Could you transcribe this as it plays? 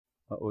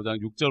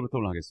5장 6절부터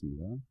오늘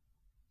하겠습니다.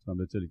 자,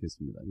 몇 절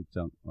읽겠습니다.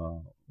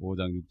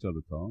 5장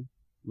 6절부터.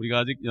 우리가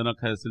아직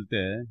연약하였을 때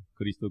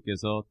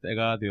그리스도께서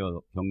때가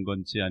되어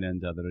경건치 아니한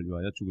자들을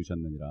위하여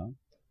죽으셨느니라.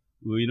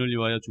 의인을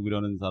위하여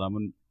죽으려는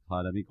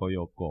사람이 거의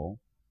없고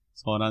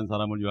선한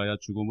사람을 위하여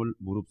죽음을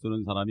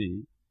무릅쓰는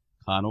사람이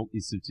간혹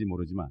있을지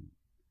모르지만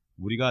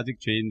우리가 아직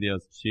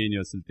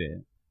죄인이었을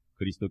때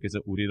그리스도께서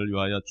우리를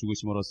위하여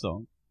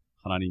죽으심으로써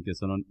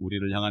하나님께서는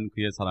우리를 향한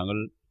그의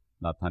사랑을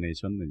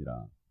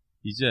나타내셨느니라.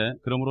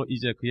 그러므로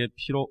이제 그의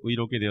피로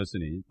의롭게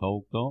되었으니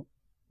더욱더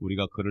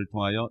우리가 그를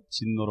통하여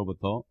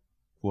진노로부터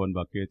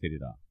구원받게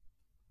되리라.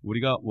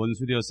 우리가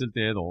원수 되었을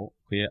때에도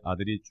그의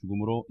아들이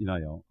죽음으로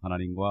인하여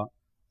하나님과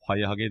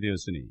화해하게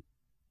되었으니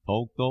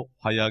더욱더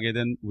화해하게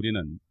된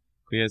우리는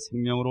그의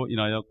생명으로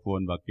인하여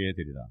구원받게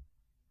되리라.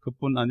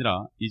 그뿐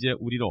아니라 이제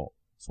우리로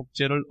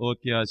속죄를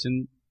얻게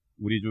하신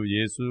우리 주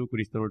예수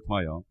그리스도를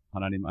통하여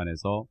하나님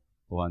안에서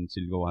또한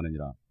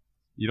즐거워하느니라.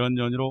 이런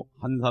연유로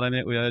한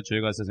사람에 의하여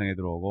죄가 세상에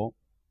들어오고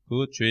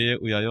그 죄에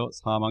의하여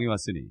사망이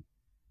왔으니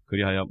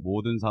그리하여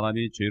모든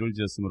사람이 죄를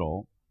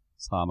지었으므로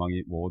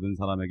사망이 모든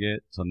사람에게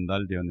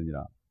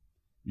전달되었느니라.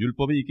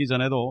 율법이 있기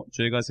전에도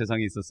죄가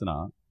세상에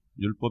있었으나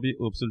율법이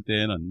없을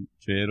때에는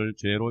죄를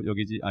죄로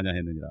여기지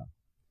아니하였느니라.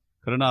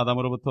 그러나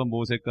아담으로부터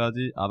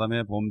모세까지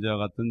아담의 범죄와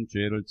같은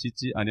죄를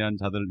짓지 아니한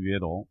자들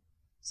위에도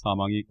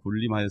사망이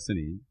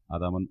군림하였으니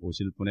아담은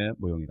오실 분의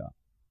모형이라.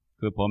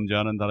 그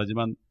범죄와는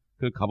다르지만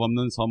그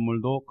값없는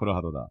선물도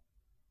그러하도다.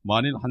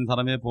 만일 한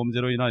사람의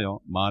범죄로 인하여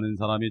많은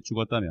사람이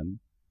죽었다면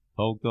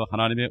더욱더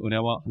하나님의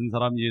은혜와 한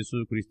사람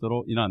예수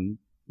그리스도로 인한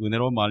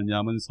은혜로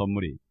말미암은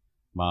선물이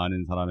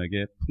많은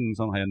사람에게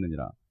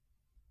풍성하였느니라.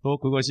 또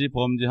그것이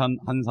범죄한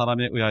한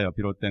사람에 의하여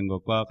비롯된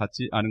것과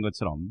같지 않은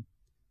것처럼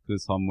그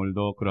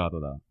선물도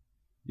그러하도다.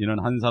 이는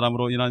한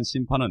사람으로 인한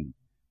심판은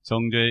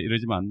정죄에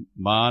이르지만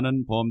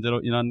많은 범죄로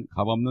인한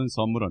값없는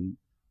선물은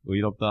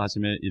의롭다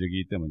하심에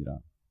이르기 때문이라.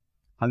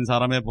 한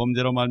사람의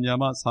범죄로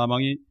말미암아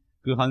사망이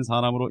그 한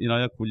사람으로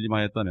인하여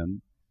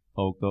군림하였다면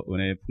더욱더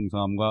은혜의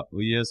풍성함과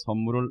의의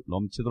선물을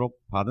넘치도록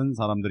받은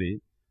사람들이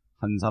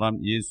한 사람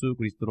예수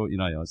그리스도로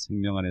인하여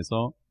생명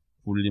안에서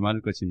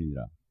군림할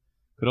것임이니라.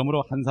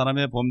 그러므로 한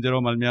사람의 범죄로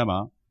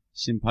말미암아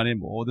심판이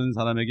모든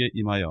사람에게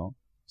임하여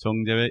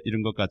정죄에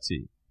이른 것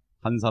같이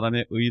한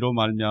사람의 의로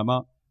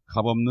말미암아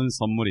값없는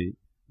선물이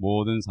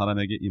모든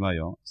사람에게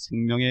임하여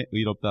생명의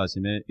의롭다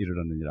하심에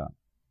이르렀느니라.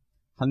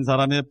 한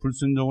사람의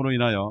불순종으로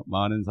인하여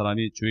많은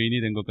사람이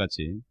죄인이 된 것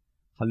같이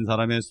한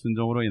사람의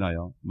순종으로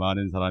인하여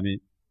많은 사람이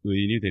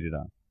의인이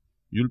되리라.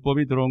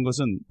 율법이 들어온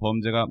것은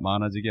범죄가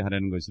많아지게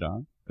하려는 것이라.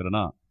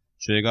 그러나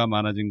죄가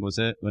많아진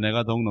곳에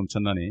은혜가 더욱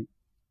넘쳤나니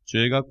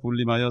죄가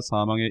군림하여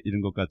사망에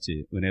이른 것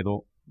같이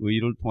은혜도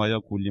의를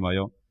통하여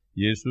군림하여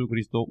예수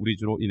그리스도 우리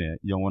주로 인해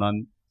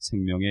영원한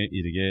생명에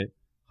이르게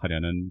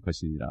하려는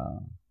것이니라.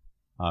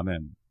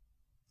 아멘.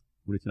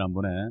 우리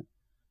지난번에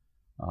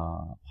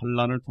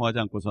환난을 통하지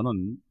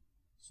않고서는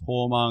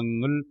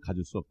소망을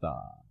가질 수 없다.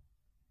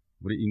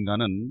 우리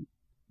인간은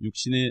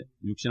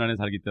육신 안에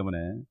살기 때문에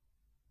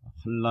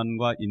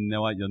환난과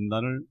인내와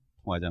연단을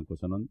통하지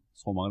않고서는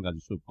소망을 가질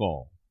수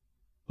없고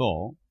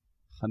또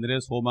하늘의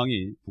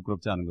소망이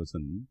부끄럽지 않은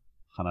것은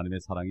하나님의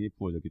사랑이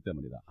부어졌기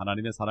때문이다.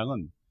 하나님의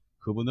사랑은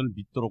그분을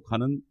믿도록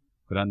하는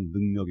그러한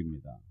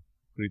능력입니다.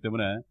 그렇기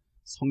때문에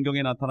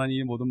성경에 나타난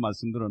이 모든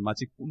말씀들은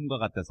마치 꿈과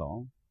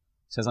같아서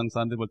세상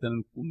사람들이 볼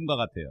때는 꿈과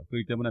같아요.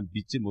 그렇기 때문에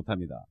믿지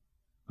못합니다.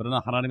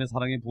 그러나 하나님의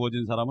사랑이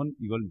부어진 사람은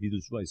이걸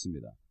믿을 수가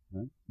있습니다.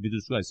 믿을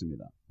수가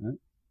있습니다.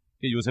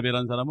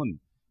 요셉이라는 사람은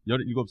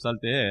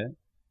 17살 때에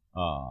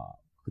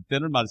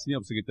그때는 말씀이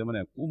없었기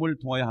때문에 꿈을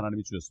통하여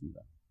하나님이 주셨습니다.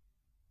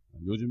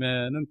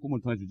 요즘에는 꿈을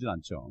통해 주진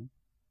않죠.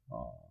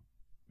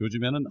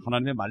 요즘에는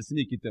하나님의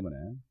말씀이 있기 때문에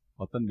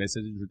어떤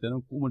메시지를 줄 때는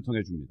꿈을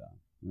통해 줍니다.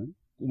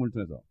 꿈을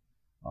통해서.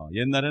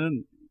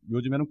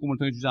 요즘에는 꿈을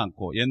통해 주지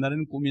않고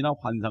옛날에는 꿈이나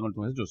환상을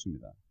통해서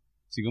줬습니다.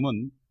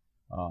 지금은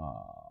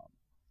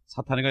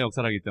사탄이가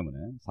역사를 하기 때문에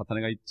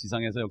사탄이가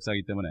지상에서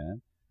역사하기 때문에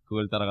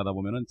그걸 따라가다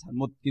보면은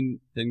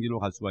잘못된 길로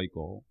갈 수가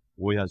있고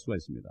오해할 수가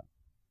있습니다.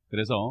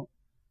 그래서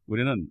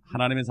우리는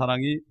하나님의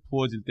사랑이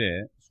부어질 때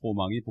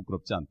소망이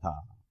부끄럽지 않다.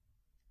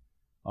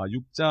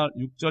 6절,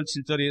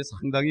 7절이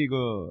상당히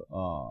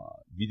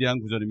위대한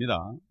구절입니다.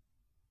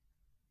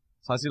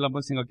 사실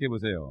한번 생각해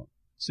보세요.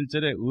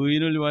 7절에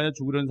의인을 위하여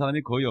죽으려는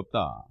사람이 거의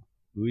없다.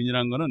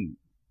 의인이란 거는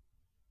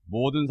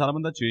모든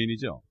사람은 다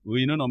죄인이죠.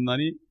 의인은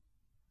없나니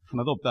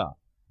하나도 없다.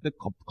 근데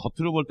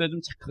겉으로 볼 때 좀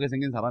착하게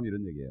생긴 사람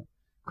이런 얘기예요.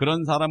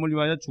 그런 사람을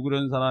위하여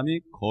죽으려는 사람이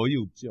거의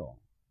없죠.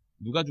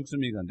 누가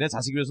죽습니까? 내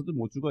자식을 위해서도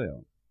못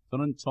죽어요.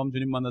 저는 처음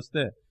주님 만났을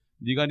때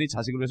네가 네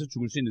자식을 위해서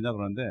죽을 수 있느냐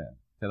그러는데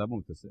대답을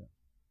못했어요.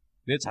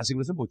 내 자식을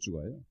위해서 못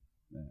죽어요.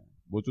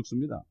 못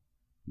죽습니다.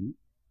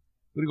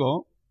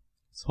 그리고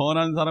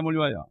선한 사람을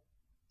위하여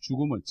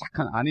죽음을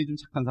안이 좀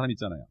착한 사람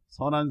있잖아요.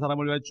 선한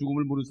사람을 위하여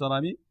죽음을 물을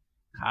사람이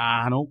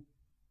간혹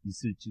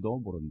있을지도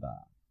모른다.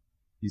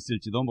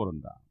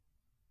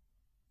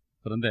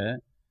 그런데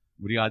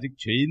우리가 아직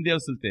죄인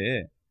되었을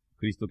때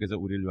그리스도께서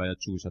우리를 위하여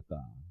죽으셨다.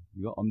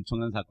 이거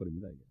엄청난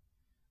사건입니다. 이게.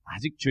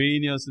 아직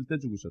죄인이었을 때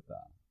죽으셨다.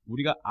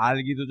 우리가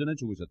알기도 전에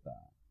죽으셨다.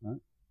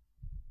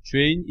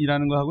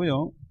 죄인이라는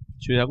거하고요,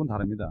 죄하고는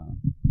다릅니다.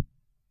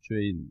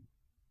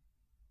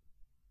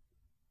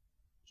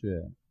 죄.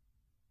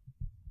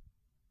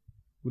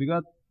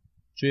 우리가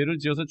죄를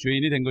지어서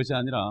죄인이 된 것이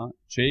아니라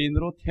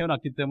죄인으로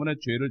태어났기 때문에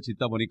죄를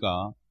짓다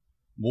보니까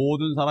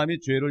모든 사람이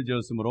죄를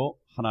지었으므로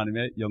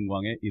하나님의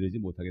영광에 이르지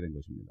못하게 된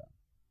것입니다.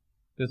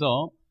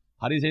 그래서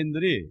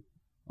바리새인들이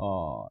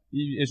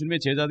이 예수님의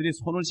제자들이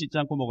손을 씻지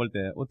않고 먹을 때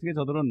어떻게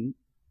저들은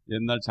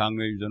옛날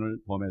장래 유전을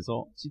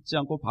범해서 씻지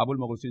않고 밥을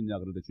먹을 수 있냐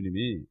그러는데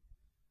주님이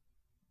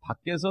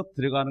밖에서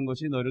들어가는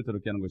것이 너희를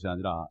더럽게 하는 것이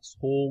아니라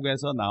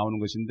속에서 나오는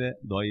것인데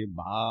너희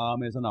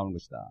마음에서 나오는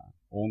것이다.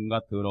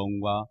 온갖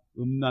더러움과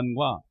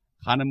음란과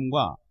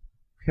간음과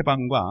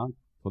회방과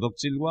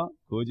도덕질과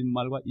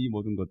거짓말과 이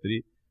모든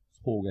것들이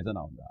속에서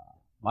나온다.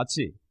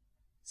 마치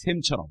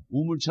샘처럼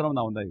우물처럼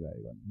나온다 이거야.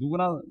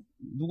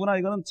 누구나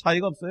이거는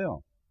차이가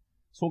없어요.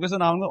 속에서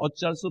나오는 건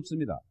어찌할 수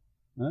없습니다.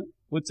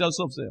 어찌할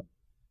수 없어요.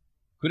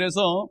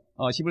 그래서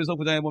히브리서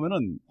 9장에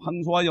보면은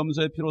황소와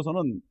염소의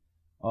피로서는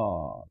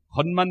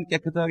겉만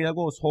깨끗하게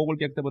하고 속을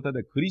깨끗하게 못하되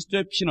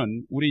그리스도의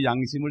피는 우리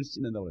양심을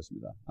씻는다고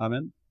그랬습니다.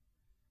 아멘.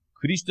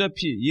 그리스도의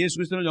피, 예수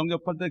그리스도를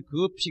영접할 때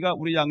그 피가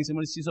우리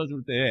양심을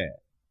씻어줄 때에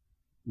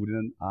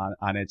우리는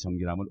안에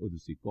정결함을 얻을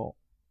수 있고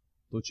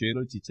또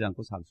죄를 짓지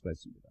않고 살 수가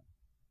있습니다.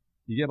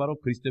 이게 바로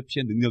그리스도의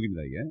피의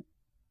능력입니다. 이게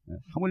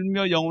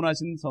하물며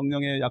영원하신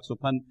성령의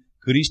약속한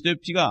그리스도의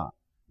피가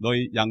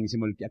너희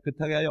양심을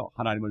깨끗하게 하여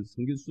하나님을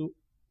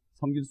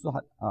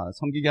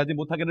섬기게 하지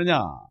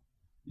못하겠느냐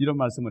이런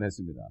말씀을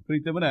했습니다.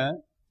 그렇기 때문에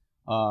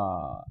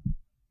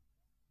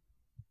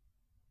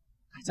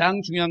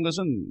가장 중요한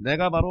것은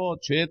내가 바로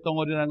죄의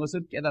덩어리라는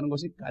것을 깨닫는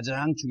것이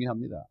가장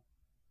중요합니다.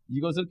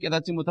 이것을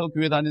깨닫지 못하고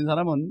교회 다니는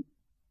사람은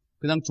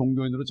그냥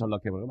종교인으로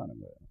전락해버리고 마는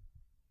거예요.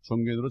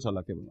 종교인으로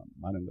전락해버리고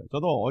마는 거예요.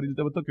 저도 어릴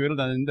때부터 교회를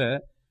다녔는데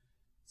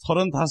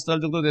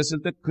 35살 정도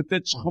됐을 때 그때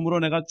처음으로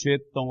내가 죄의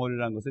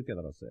덩어리라는 것을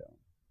깨달았어요.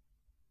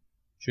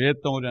 죄의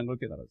덩어리라는 걸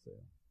깨달았어요.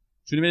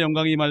 주님의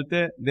영광이 임할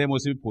때 내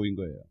모습이 보인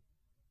거예요.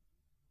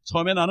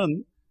 처음에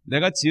나는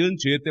내가 지은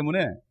죄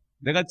때문에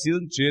내가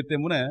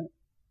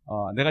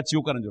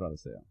지옥 가는 줄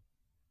알았어요.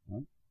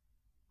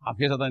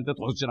 회사 다닐 때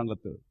도둑질한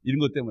것들 이런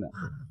것 때문에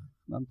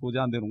난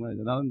도저히 안 되는구나.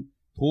 나는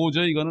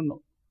도저히 이거는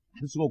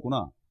할 수가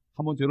없구나.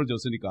 한번 죄를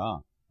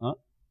졌으니까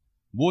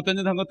못된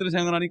짓 한 것들을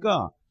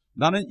생각하니까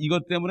나는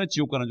이것 때문에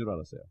지옥 가는 줄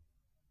알았어요.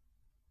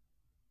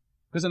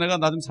 그래서 내가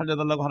나 좀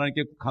살려달라고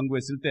하나님께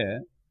간구했을 때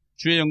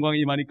주의 영광이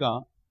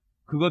임하니까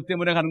그것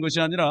때문에 가는 것이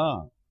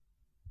아니라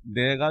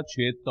내가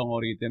죄의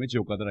덩어리이기 때문에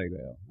지옥 가더라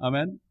이거예요.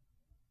 아멘.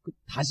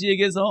 다시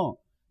얘기해서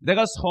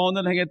내가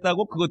선을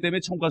행했다고 그것 때문에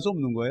천국 갈 수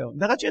없는 거예요.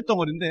 내가 죄의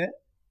덩어리인데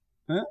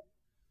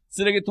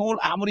쓰레기통을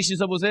아무리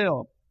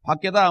씻어보세요.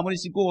 밖에다 아무리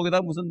씻고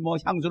거기다 무슨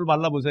향수를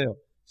발라보세요.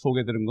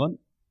 속에 들은 건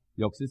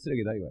역시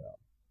쓰레기다 이거야.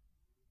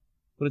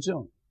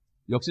 그렇죠?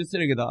 역시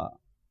쓰레기다.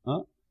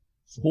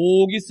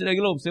 속이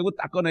쓰레기를 없애고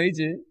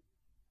닦아내야지.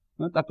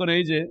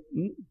 닦아내야지.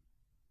 응?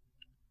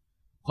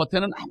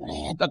 겉에는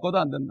아무리 닦아도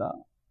안 된다.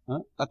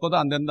 닦아도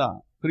안 된다.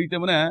 그렇기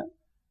때문에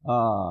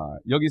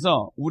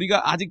여기서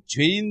우리가 아직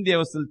죄인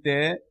되었을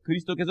때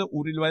그리스도께서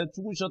우리를 위하여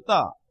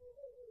죽으셨다.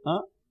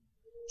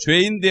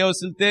 죄인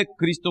되었을 때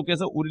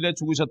그리스도께서 우리를 위하여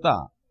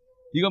죽으셨다.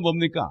 이건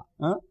뭡니까?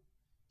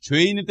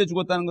 죄인일 때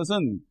죽었다는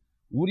것은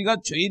우리가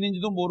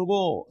죄인인지도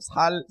모르고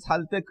살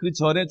때 그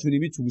전에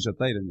주님이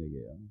죽으셨다 이런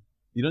얘기예요.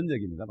 이런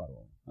얘기입니다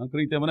바로.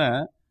 그렇기 때문에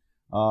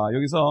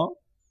여기서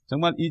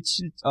정말 이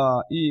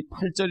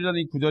 8절이라는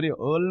이 구절이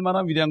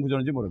얼마나 위대한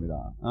구절인지 모릅니다.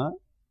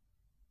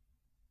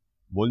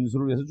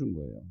 원수를 위해서 준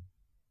거예요.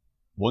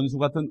 원수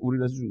같은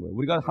우리를 위해서 준 거예요.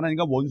 우리가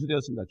하나님과 원수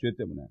되었습니다.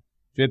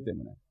 죄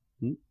때문에.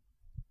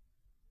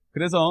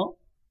 그래서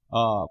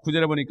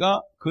 9절에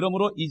보니까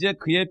그러므로 이제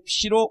그의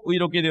피로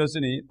의롭게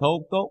되었으니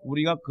더욱더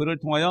우리가 그를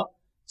통하여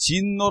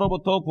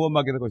진노로부터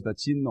구원받게 될 것이다.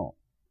 진노.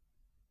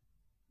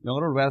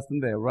 영어로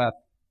wrath인데 wrath.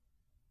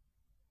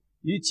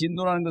 이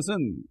진노라는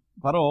것은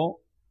바로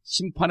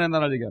심판의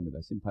날을 얘기합니다.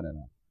 심판의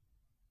날.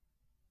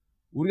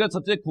 우리가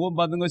첫째는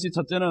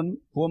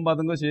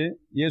구원받은 것이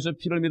예수의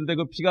피를 믿을 때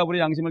그 피가 우리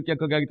양심을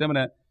깨끗하게 하기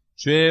때문에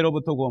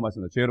죄로부터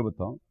구원받습니다.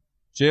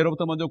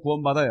 죄로부터 먼저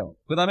구원받아요.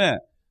 그 다음에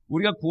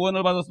우리가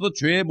구원을 받았어도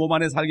죄의 몸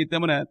안에 살기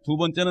때문에 두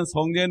번째는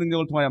성령의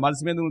능력을 통하여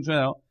말씀의 능력을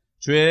통하여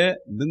죄의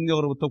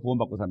능력으로부터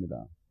구원받고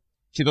삽니다.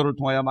 기도를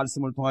통하여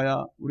말씀을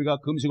통하여 우리가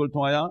금식을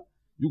통하여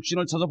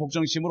육신을 쳐서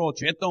복종심으로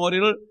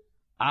죄덩어리를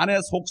안에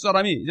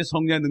속사람이 이제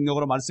성령의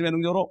능력으로 말씀의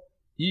능력으로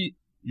이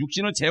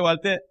육신을 제어할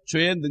때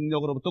죄의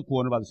능력으로부터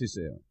구원을 받을 수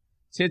있어요.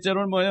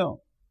 셋째로는 뭐예요?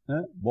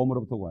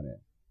 몸으로부터 구원해요.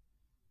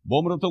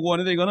 몸으로부터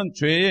구원인데 이거는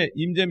죄의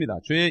임재입니다.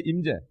 죄의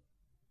임재.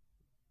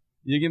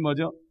 이게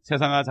뭐죠?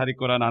 세상아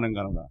자리거라 나는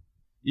가노라.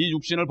 이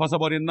육신을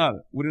벗어버린 날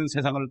우리는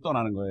세상을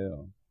떠나는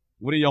거예요.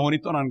 우리 영혼이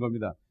떠나는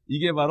겁니다.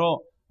 이게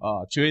바로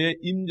죄의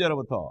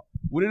임재로부터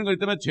우리는 그렇기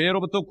때문에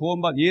죄로부터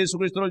구원받 예수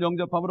그리스도를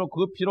영접함으로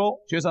그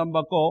피로 죄사함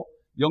받고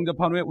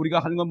영접한 후에 우리가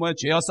하는 건 뭐예요?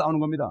 죄와 싸우는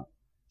겁니다.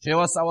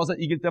 죄와 싸워서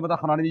이길 때마다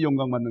하나님이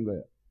영광 받는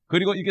거예요.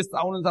 그리고 이렇게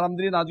싸우는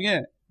사람들이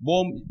나중에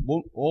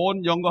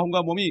온 영과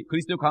혼과 몸이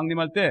그리스도에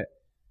강림할 때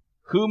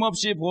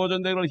흠없이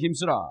보존되기를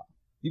힘쓰라.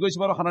 이것이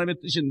바로 하나님의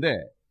뜻인데,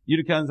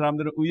 이렇게 한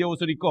사람들은 의의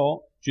옷을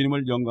입고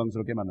주님을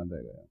영광스럽게 만난다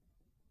이거예요.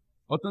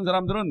 어떤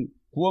사람들은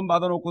구원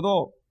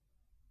받아놓고도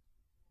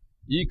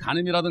이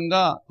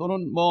간음이라든가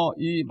또는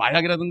이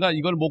마약이라든가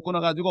이걸 못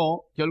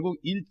끊어가지고 결국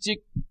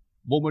일찍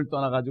몸을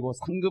떠나가지고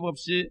상급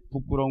없이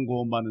부끄러운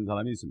구원 받는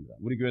사람이 있습니다.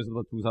 우리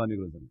교회에서도 두 사람이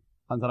그러잖아요.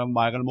 한 사람은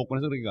마약을 못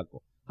끊어서 그렇게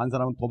갔고, 한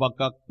사람은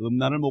도박과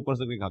음란을 못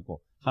끊어서 그렇게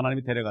갔고,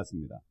 하나님이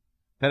데려갔습니다.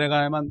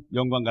 데려가야만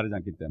영광 가리지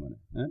않기 때문에.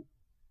 예?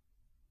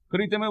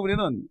 그렇기 때문에 우리는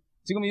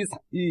지금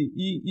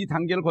이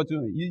단계를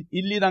거치고,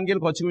 1, 2단계를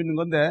거치고 있는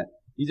건데,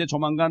 이제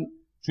조만간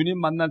주님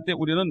만날 때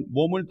우리는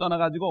몸을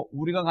떠나가지고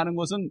우리가 가는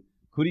곳은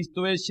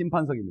그리스도의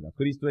심판석입니다.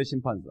 그리스도의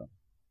심판석.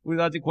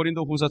 우리가 아직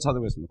고린도후서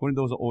찾아보겠습니다.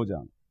 고린도후서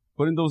 5장.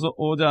 고린도후서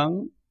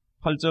 5장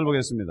 8절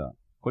보겠습니다.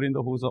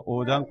 고린도후서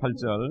 5장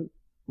 8절.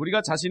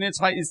 우리가 자신의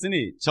차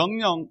있으니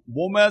정령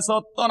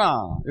몸에서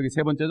떠나, 여기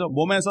세 번째죠.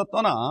 몸에서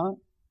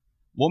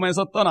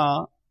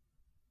떠나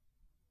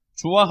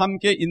주와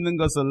함께 있는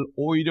것을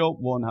오히려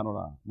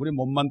원하노라. 우리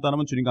몸만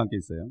떠나면 주님과 함께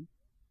있어요.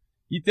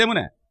 이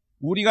때문에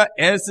우리가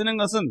애쓰는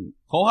것은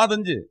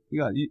거하든지,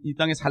 그러니까 이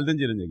땅에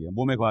살든지 이런 얘기예요.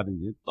 몸에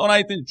거하든지, 떠나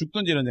있든지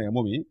죽든지 이런 얘기예요.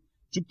 몸이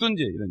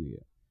죽든지 이런 얘기예요.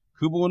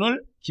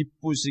 그분을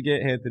기쁘시게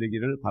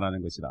해드리기를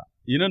바라는 것이라.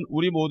 이는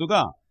우리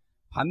모두가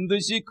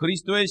반드시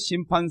그리스도의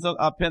심판석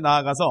앞에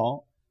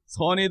나아가서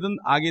선이든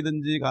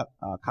악이든지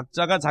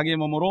각자가 자기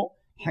몸으로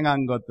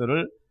행한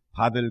것들을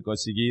받을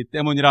것이기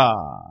때문이라.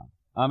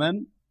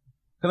 아멘.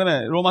 그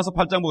다음에 로마서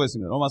 8장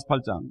보겠습니다. 로마서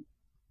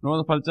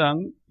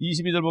 8장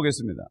 22절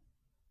보겠습니다.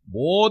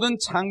 모든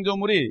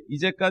창조물이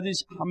이제까지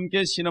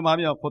함께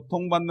신음하며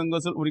고통받는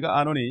것을 우리가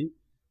아노니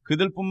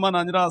그들뿐만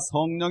아니라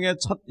성령의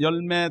첫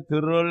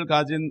열매들을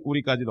가진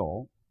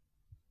우리까지도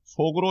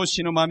속으로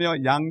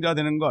신음하며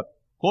양자되는 것,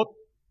 곧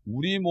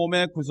우리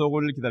몸의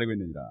구속을 기다리고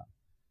있느니라.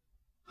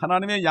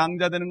 하나님의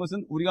양자되는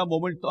것은 우리가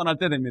몸을 떠날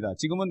때 됩니다.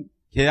 지금은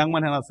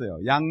계약만 해놨어요.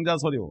 양자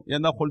서류.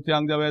 옛날 홀트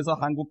양자회에서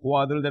한국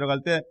고아들을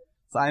데려갈 때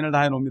사인을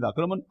다 해놓습니다.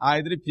 그러면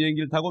아이들이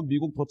비행기를 타고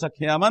미국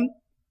도착해야만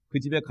그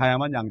집에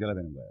가야만 양자가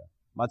되는 거예요.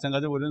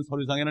 마찬가지로 우리는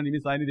서류상에는 이미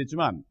사인이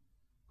됐지만,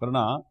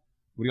 그러나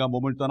우리가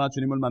몸을 떠나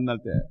주님을 만날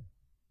때,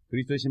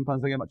 그리스도의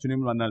심판석에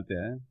주님을 만날 때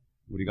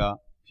우리가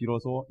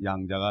비로소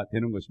양자가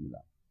되는 것입니다.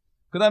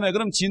 그 다음에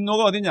그럼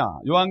진노가 어디냐?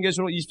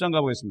 요한계시록 20장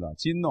가보겠습니다.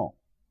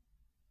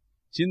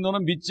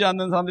 진노는 믿지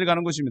않는 사람들이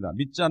가는 곳입니다.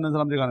 믿지 않는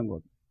사람들이 가는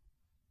곳.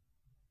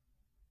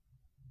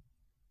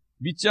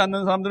 믿지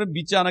않는 사람들은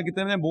믿지 않았기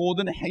때문에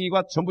모든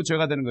행위가 전부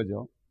죄가 되는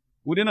거죠.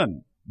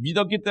 우리는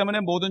믿었기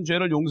때문에 모든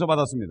죄를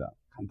용서받았습니다.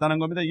 간단한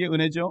겁니다. 이게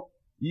은혜죠.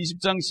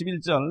 20장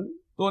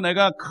 11절. 또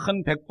내가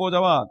큰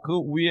백보자와 그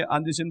위에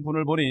앉으신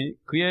분을 보니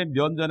그의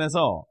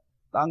면전에서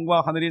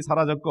땅과 하늘이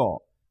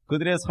사라졌고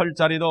그들의 설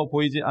자리도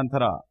보이지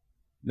않더라.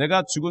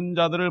 내가 죽은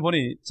자들을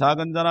보니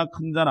작은 자나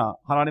큰 자나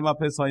하나님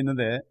앞에 서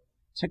있는데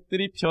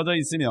책들이 펴져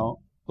있으며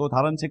또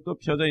다른 책도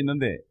펴져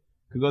있는데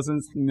그것은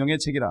생명의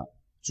책이라.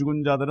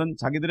 죽은 자들은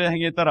자기들의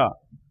행위에 따라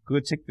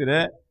그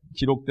책들에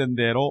기록된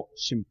대로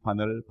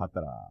심판을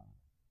받더라.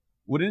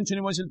 우리는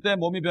주님 오실 때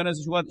몸이 변해서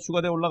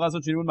휴가대에 올라가서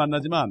주님을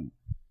만나지만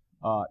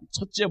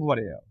첫째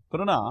부활이에요.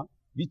 그러나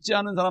믿지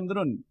않은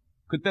사람들은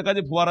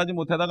그때까지 부활하지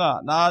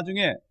못하다가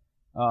나중에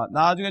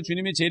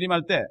주님이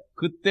재림할 때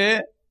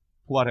그때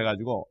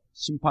부활해가지고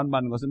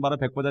심판받는 것은 바로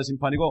백보자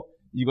심판이고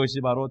이것이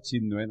바로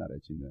진노의 날이에요.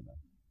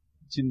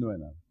 진노의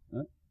날.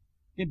 어?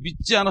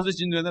 믿지 않아서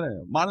진노의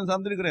날이에요. 많은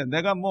사람들이 그래요.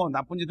 내가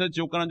나쁜 짓 해서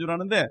지옥 가는 줄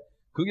아는데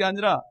그게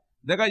아니라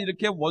내가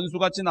이렇게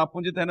원수같이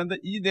나쁜 짓 했는데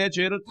이 내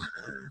죄를 다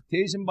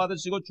대신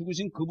받으시고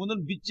죽으신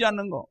그분을 믿지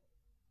않는 거.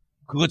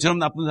 그것처럼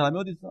나쁜 사람이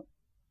어디 있어?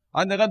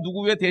 내가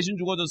누구 위해 대신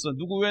죽어줬어.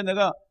 누구 위해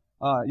내가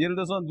예를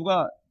들어서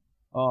누가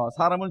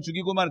사람을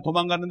죽이고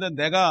도망갔는데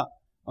내가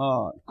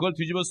그걸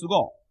뒤집어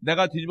쓰고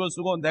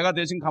내가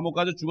대신 감옥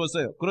가서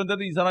죽었어요.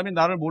 그런데도 이 사람이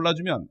나를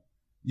몰라주면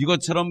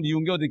이것처럼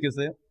미운 게 어디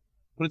있겠어요?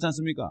 그렇지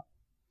않습니까?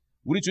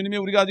 우리 주님이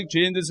우리가 아직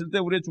죄인 됐을 때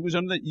우리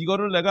죽으셨는데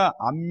이거를 내가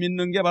안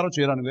믿는 게 바로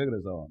죄라는 거예요.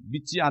 그래서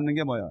믿지 않는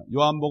게 뭐야?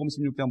 요한복음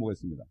 16장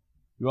보겠습니다.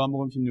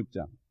 요한복음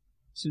 16장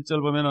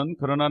 7절 보면은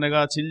그러나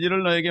내가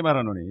진리를 너에게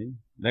말하노니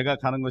내가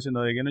가는 것이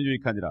너에게는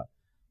유익하니라.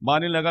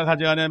 만일 내가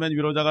가지 아니하면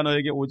위로자가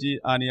너에게 오지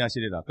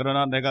아니하시리라.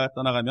 그러나 내가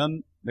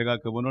떠나가면 내가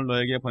그분을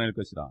너에게 보낼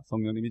것이라.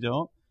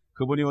 성령님이죠.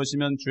 그분이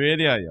오시면 죄에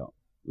대하여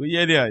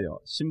의에 대하여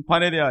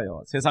심판에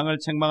대하여 세상을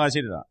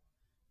책망하시리라.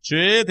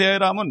 죄에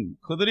대하여라면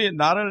그들이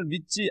나를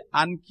믿지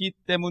않기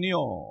때문이요.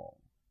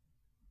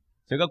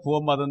 제가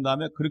구원받은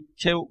다음에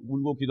그렇게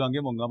울고 기도한 게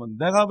뭔가 하면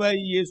내가 왜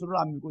이 예수를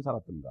안 믿고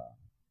살았던가.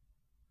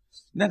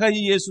 내가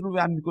이 예수를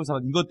왜 안 믿고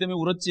살았? 이것 때문에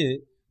울었지.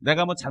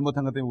 내가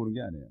잘못한 것 때문에 우는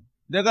게 아니에요.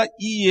 내가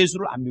이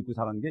예수를 안 믿고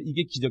살았는 게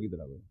이게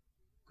기적이더라고요.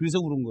 그래서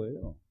울은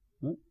거예요.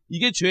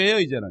 이게 죄예요.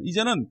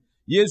 이제는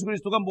예수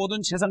그리스도가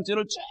모든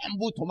세상죄를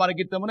전부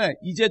도말했기 때문에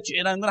이제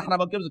죄라는 건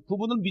하나밖에 없어요.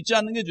 그분을 믿지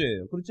않는 게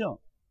죄예요. 그렇죠?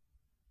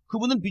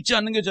 그분은 믿지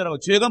않는 게 죄라고.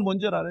 죄가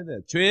뭔지 알아야 돼요.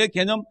 죄의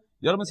개념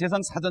여러분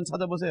세상 사전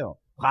찾아보세요.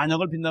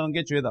 관역을 빗나간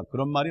게 죄다.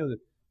 그런 말이 어디?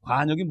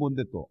 관역이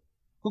뭔데 또?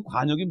 그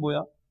관역이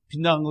뭐야?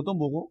 빗나간 것도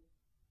뭐고?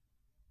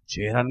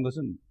 죄라는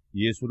것은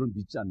예수를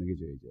믿지 않는 게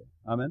죄이죠.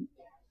 아멘.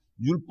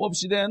 율법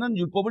시대에는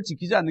율법을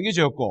지키지 않는 게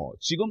죄였고,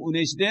 지금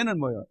은혜 시대에는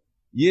뭐예요?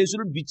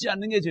 예수를 믿지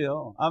않는 게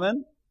죄요.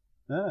 아멘.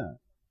 예.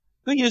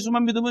 그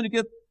예수만 믿으면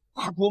이렇게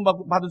다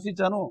구원받을 수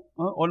있잖아.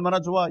 얼마나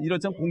좋아.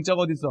 이렇지만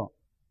공짜가 어딨어.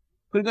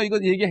 그러니까 이거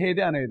얘기해야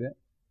돼, 안 해야 돼?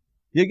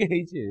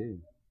 얘기해야지.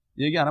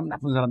 얘기 안 하면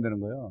나쁜 사람 되는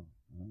거예요.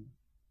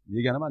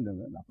 얘기 안 하면 안 되는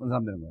거예요. 나쁜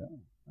사람 되는 거예요.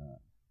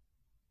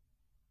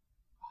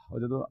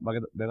 어제도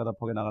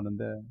메가다퍽에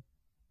나갔는데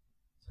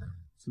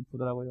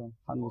슬프더라고요.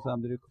 한국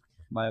사람들이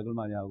마약을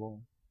많이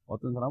하고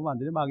어떤 사람은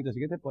완전히 마귀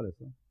자식이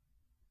돼버렸어.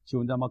 지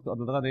혼자 막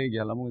떠들다가 내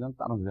얘기하려면 그냥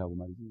다른 소리 하고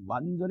말이지.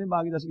 완전히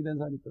마귀 자식이 된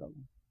사람이 있더라고.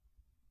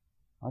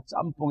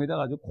 짬뽕에다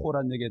가지고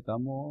코란 얘기했다가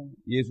뭐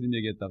예수님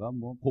얘기했다가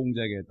뭐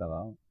공자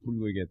얘기했다가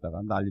불교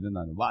얘기했다가 난리는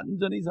나는.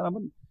 완전히 이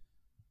사람은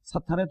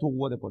사탄의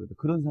도구가 돼버렸다.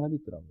 그런 사람이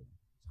있더라고요.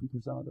 참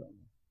불쌍하더라고요.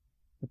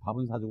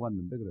 밥은 사주고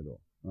왔는데 그래도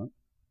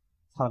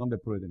사랑은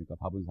베풀어야 되니까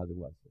밥은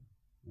사주고 왔어요.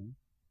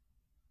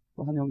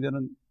 또 한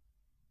형제는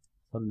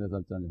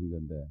 34살짜리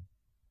형제인데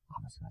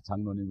아버지가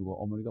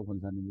장로님이고 어머니가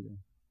권사님이래.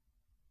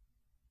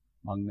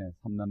 막내,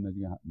 3남매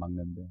중에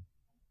막내인데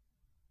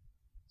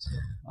참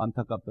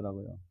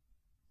안타깝더라고요.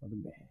 저도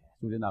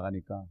매주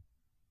나가니까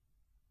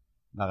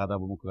나가다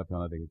보면 그가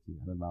변화되겠지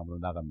하는 마음으로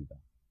나갑니다.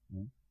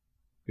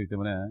 그렇기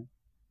때문에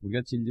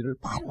우리가 진리를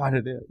바로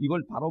알아야 돼요.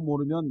 이걸 바로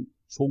모르면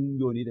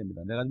종교인이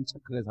됩니다. 내가 좀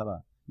착하게 살아.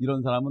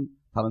 이런 사람은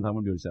다른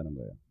사람을 멸시하는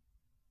거예요.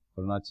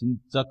 그러나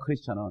진짜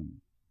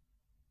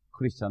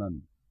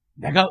크리스찬은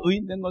내가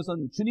의인된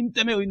것은 주님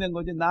때문에 의인된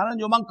거지 나는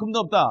요만큼도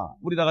없다.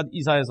 우리 다가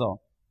이사해서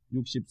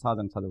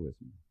 64장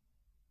찾아보겠습니다.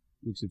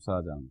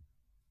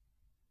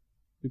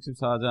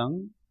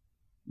 64장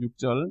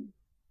 6절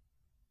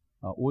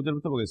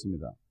 5절부터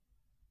보겠습니다.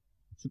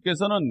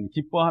 주께서는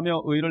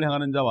기뻐하며 의를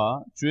행하는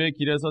자와 주의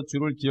길에서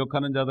주를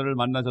기억하는 자들을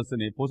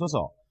만나셨으니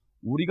보소서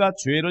우리가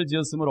죄를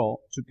지었으므로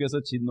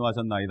주께서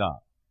진노하셨나이다.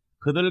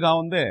 그들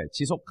가운데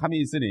지속함이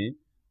있으니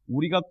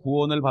우리가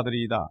구원을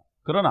받으리이다.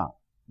 그러나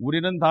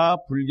우리는 다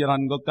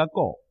불결한 것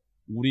같고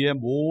우리의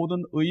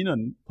모든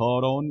의는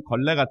더러운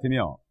걸레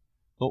같으며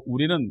또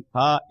우리는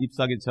다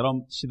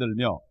잎사귀처럼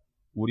시들며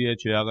우리의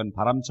죄악은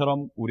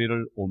바람처럼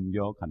우리를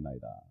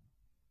옮겨갔나이다.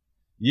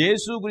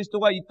 예수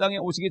그리스도가 이 땅에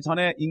오시기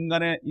전에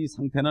인간의 이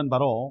상태는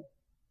바로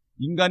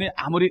인간이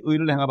아무리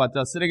의를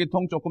행해봤자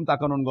쓰레기통 조금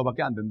닦아놓는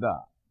것밖에 안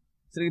된다.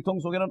 쓰레기통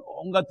속에는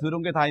온갖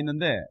더러운 게 다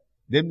있는데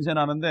냄새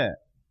나는데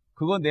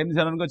그거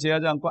냄새 나는 거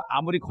제하지 않고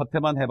아무리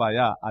겉에만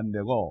해봐야 안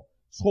되고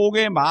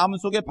속에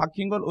마음속에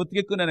박힌 걸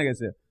어떻게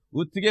꺼내내겠어요?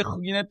 어떻게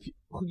흑인의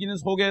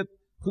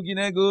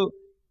그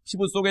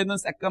피부 속에 있는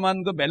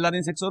새까만 그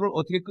멜라닌 색소를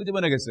어떻게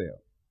끄집어내겠어요?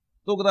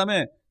 또 그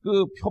다음에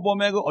그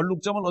표범의 그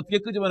얼룩점을 어떻게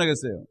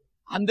끄집어내겠어요?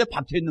 안 돼,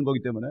 박혀 있는 거기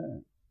때문에.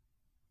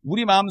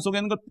 우리 마음속에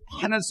있는 걸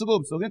해낼 수가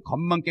없어. 그냥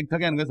겉만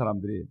깨끗하게 하는 거예요,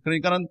 사람들이.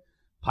 그러니까는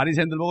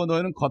바리새인들 보고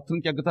너희는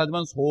겉은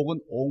깨끗하지만 속은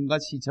온갖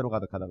시체로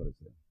가득하다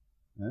그랬어요.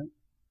 네?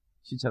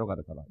 시체로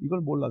가득하다. 이걸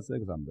몰랐어요,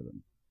 그 사람들은.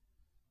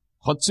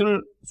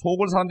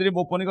 속을 사람들이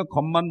못 보니까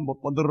겉만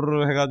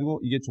번드르르 해가지고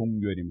이게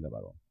종교인입니다,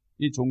 바로.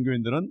 이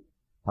종교인들은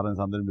다른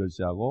사람들을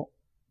멸시하고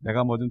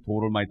내가 뭐 좀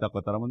도를 많이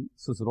닦았다라면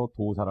스스로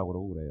도사라고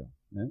그러고 그래요.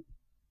 네?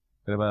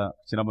 그래봐야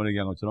지난번에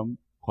얘기한 것처럼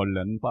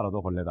걸레는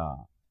빨아도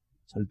걸레다.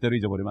 절대로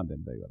잊어버리면 안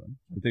됩니다, 이거는.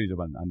 절대로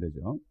잊어버리면 안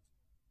되죠.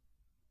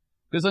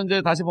 그래서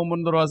이제 다시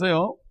본문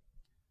들어와서요.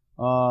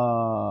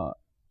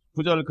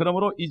 9절.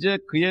 그러므로 이제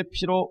그의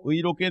피로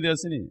의롭게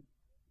되었으니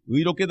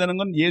의롭게 되는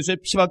건 예수의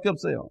피밖에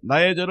없어요.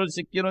 나의 죄를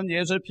씻기는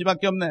예수의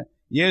피밖에 없네.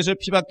 예수의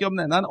피밖에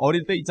없네. 난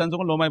어릴 때 이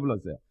찬송을 너무 많이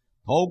불렀어요.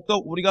 더욱더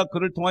우리가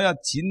그를 통하여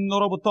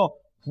진노로부터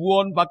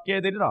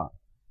구원받게 되리라.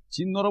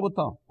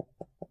 진노로부터.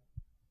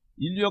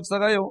 인류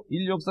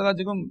역사가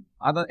지금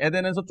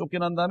에덴에서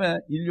쫓겨난 다음에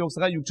인류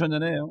역사가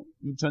 6천년이에요.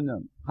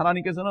 6천년.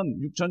 하나님께서는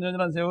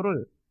 6천년이라는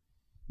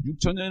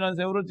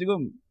세월을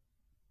지금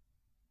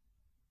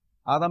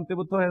아담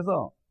때부터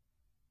해서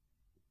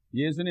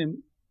예수님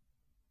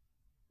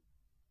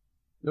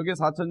여기에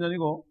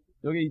 4천년이고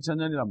여기에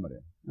 2천년이란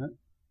말이에요.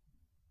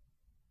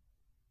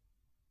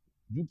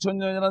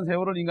 6천년이라는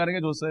세월을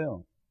인간에게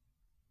줬어요.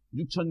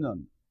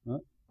 6천년.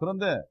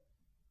 그런데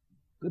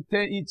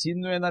끝에 이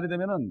진노의 날이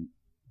되면은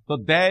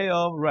The day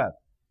of wrath.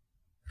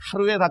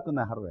 하루에 다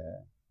끝나요,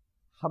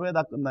 하루에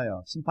다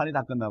끝나요. 심판이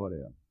다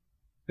끝나버려요.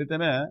 그렇기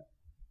때문에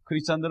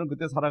크리스찬들은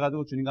그때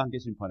살아가지고 주님과 함께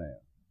심판해요.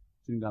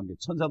 주님과 함께.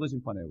 천사도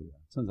심판해요, 우리가.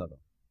 천사도.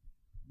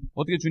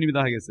 어떻게 주님이 다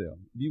하겠어요?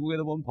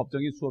 미국에도 보면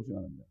법정이 수없이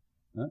많은데.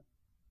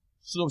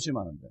 수없이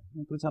많은데.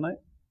 그렇잖아요?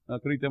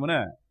 그렇기 때문에,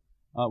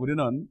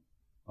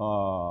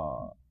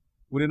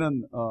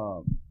 우리는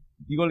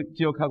이걸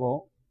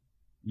기억하고,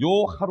 요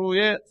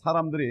하루에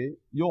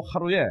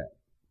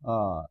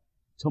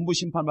전부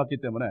심판받기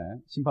때문에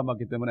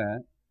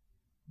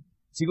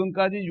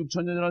지금까지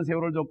 6천년이라는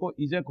세월을 줬고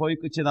이제 거의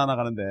끝이 다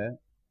나가는데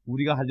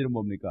우리가 할 일은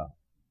뭡니까?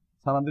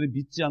 사람들이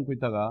믿지 않고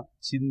있다가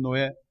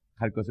진노에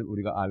갈 것을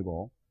우리가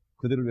알고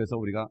그들을 위해서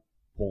우리가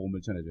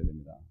복음을 전해줘야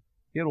됩니다.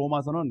 이게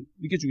로마서는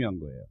이렇게 중요한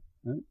거예요.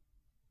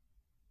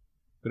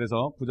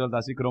 그래서 9절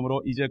다시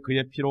그러므로 이제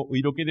그의 피로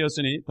의롭게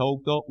되었으니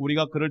더욱더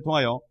우리가 그를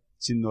통하여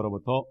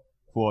진노로부터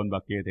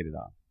구원받게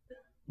되리라.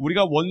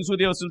 우리가 원수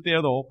되었을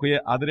때에도 그의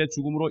아들의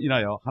죽음으로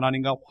인하여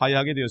하나님과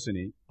화해하게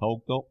되었으니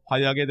더욱더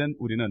화해하게 된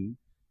우리는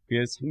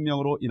그의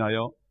생명으로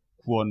인하여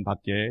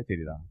구원받게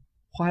되리라.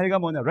 화해가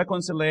뭐냐?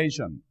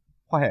 reconciliation.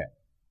 화해.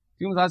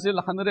 지금 사실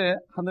하늘에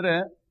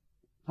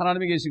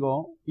하나님이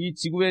계시고 이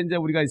지구에 이제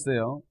우리가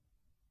있어요.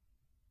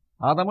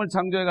 아담을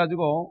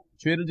창조해가지고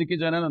죄를 짓기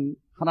전에는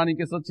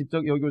하나님께서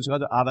직접 여기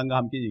오셔가지고 아담과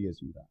함께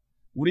얘기했습니다.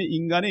 우리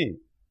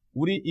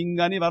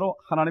인간이 바로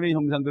하나님의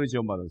형상대로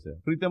지원받았어요.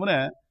 그렇기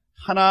때문에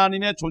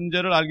하나님의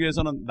존재를 알기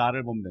위해서는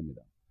나를 보면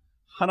됩니다.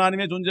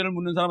 하나님의 존재를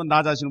묻는 사람은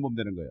나 자신을 보면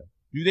되는 거예요.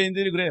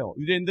 유대인들이 그래요.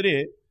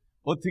 유대인들이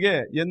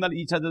어떻게 옛날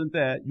 2차 대전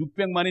때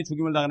 600만이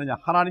죽임을 당하느냐.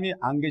 하나님이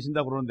안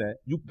계신다고 그러는데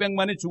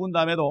 600만이 죽은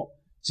다음에도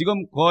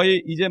지금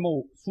거의 이제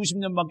뭐 수십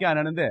년밖에 안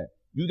하는데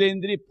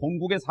유대인들이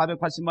본국에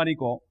 480만이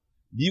있고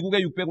미국에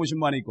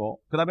 650만이 있고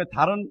그 다음에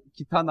다른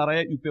기타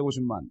나라에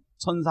 650만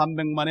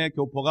 1300만의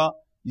교포가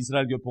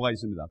이스라엘 교포가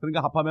있습니다.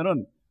 그러니까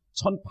합하면은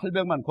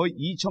 1800만 거의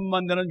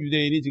 2000만 되는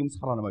유대인이 지금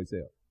살아남아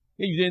있어요.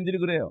 유대인들이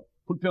그래요.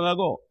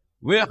 불평하고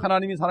왜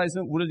하나님이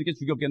살아있으면 우리를 이렇게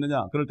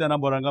죽였겠느냐. 그럴 때나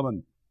뭐라는가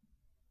하면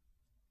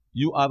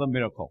You are the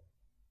miracle.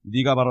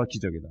 네가 바로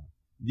기적이다.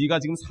 네가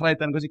지금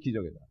살아있다는 것이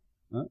기적이다.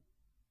 어?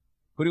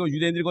 그리고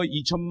유대인들이 거의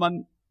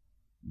 2000만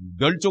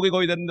멸족이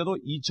거의 됐는데도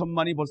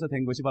 2000만이 벌써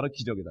된 것이 바로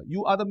기적이다.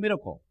 You are the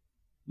miracle.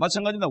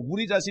 마찬가지입니다.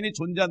 우리 자신이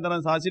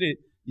존재한다는 사실이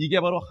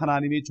이게 바로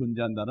하나님이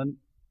존재한다는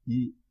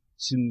이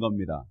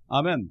증거입니다.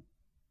 아멘.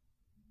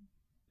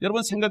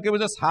 여러분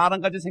생각해보세요.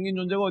 사람같이 생긴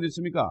존재가 어디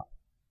있습니까?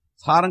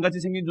 사람같이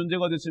생긴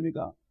존재가 어디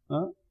있습니까?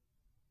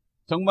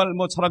 정말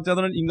뭐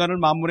철학자들은 인간을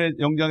만물의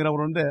영장이라고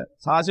그러는데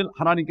사실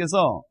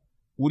하나님께서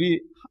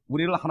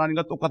우리를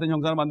하나님과 똑같은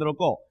형상을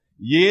만들었고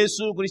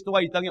예수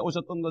그리스도가 이 땅에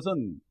오셨던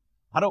것은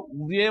바로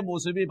우리의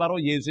모습이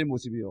바로 예수의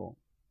모습이요.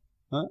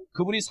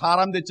 그분이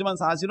사람 됐지만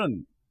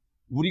사실은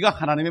우리가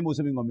하나님의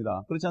모습인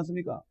겁니다. 그렇지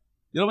않습니까?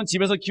 여러분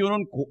집에서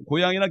키우는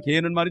고양이나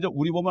개는 말이죠.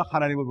 우리 보면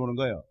하나님을 보는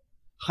거예요.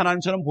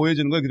 하나님처럼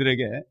보여지는 거예요,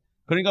 그들에게.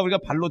 그러니까 우리가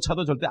발로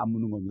차도 절대 안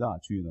묻는 겁니다,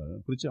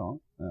 주인을. 그렇죠?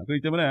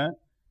 그렇기 때문에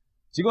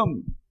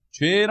지금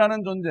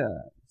죄라는 존재,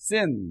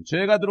 sin,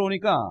 죄가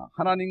들어오니까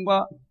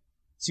하나님과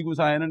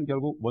지구사회는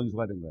결국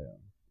원수가 된 거예요.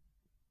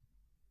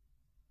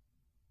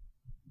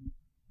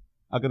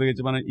 아까도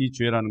얘기했지만 이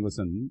죄라는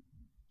것은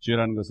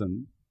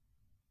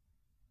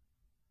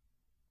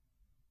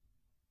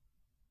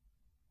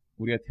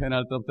우리가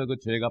태어날 때부터 그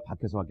죄가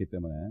박혀서 왔기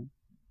때문에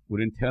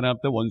우리는 태어날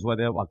때 원수가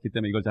되어 왔기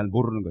때문에 이걸 잘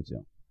모르는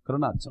거죠.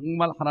 그러나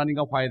정말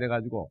하나님과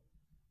화해돼가지고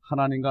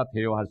하나님과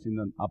대화할 수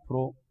있는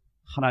앞으로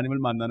하나님을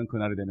만나는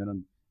그날이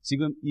되면은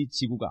지금 이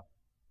지구가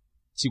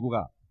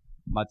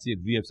마치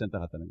리앱센터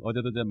같다는 거.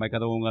 어제도 제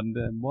마이카도공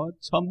갔는데 뭐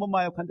전부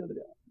마약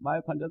환자들이야.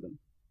 마약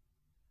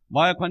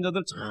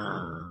환자들 참.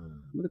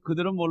 근데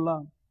그들은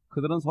몰라.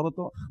 그들은 서로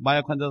또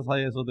마약 환자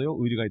사이에서도요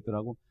의리가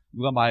있더라고.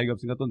 누가 마약이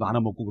없으니까 또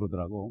나눠 먹고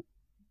그러더라고.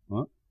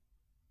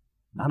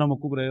 나눠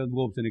먹고 그래요.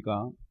 누가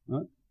없으니까.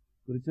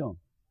 그렇죠?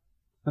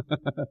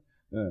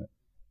 네.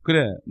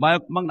 그래.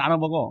 마약 막 나눠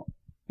먹어.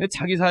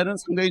 자기 사이는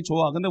상당히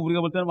좋아. 근데 우리가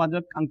볼 때는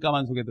완전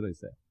깜깜한 속에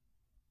들어있어요.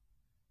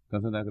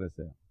 그래서 내가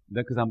그랬어요.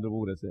 내가 그 사람들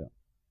보고 그랬어요.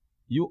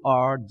 You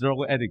are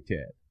drug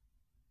addicted.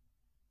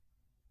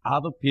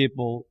 Other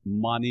people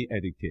money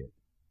addicted.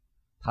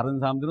 다른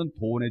사람들은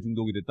돈에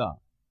중독이 됐다.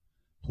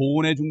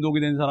 돈에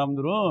중독이 된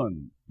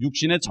사람들은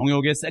육신의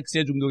정욕에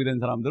섹스에 중독이 된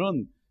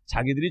사람들은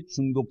자기들이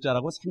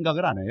중독자라고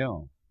생각을 안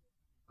해요.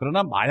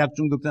 그러나 마약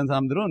중독된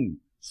사람들은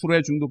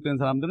술에 중독된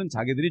사람들은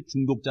자기들이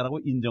중독자라고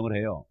인정을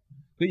해요.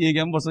 그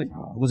얘기하면 벌써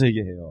여기서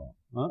얘기해요.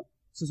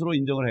 스스로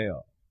인정을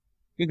해요.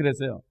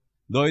 그랬어요.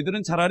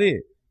 너희들은 차라리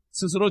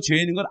스스로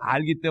죄인인 걸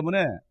알기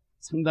때문에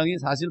상당히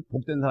사실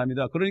복된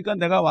사람이다. 그러니까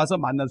내가 와서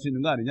만날 수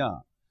있는 거 아니냐.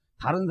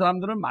 다른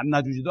사람들은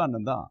만나주지도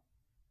않는다.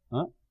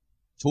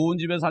 좋은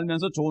집에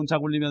살면서 좋은 차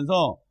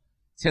굴리면서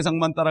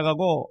세상만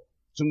따라가고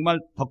정말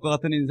덕과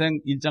같은 인생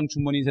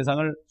일장춘mon인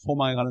세상을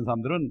소망해 가는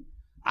사람들은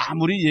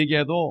아무리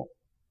얘기해도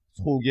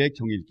속에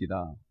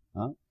경일기다.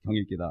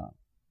 경일기다.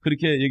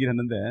 그렇게 얘기를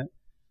했는데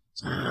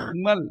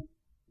정말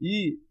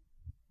이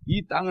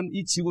땅은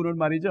이 지구를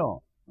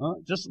말이죠.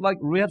 just like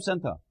rehab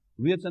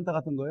center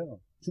같은 거예요.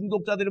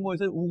 중독자들이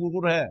모여서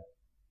우글우글 해.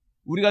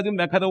 우리가 지금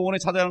메카도공원에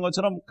찾아가는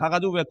것처럼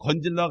가가지고 왜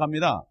건질러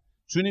갑니다.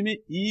 주님이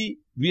이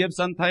rehab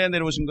center에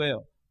내려오신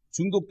거예요.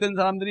 중독된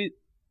사람들이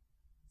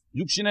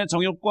육신의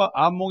정욕과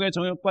안목의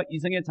정욕과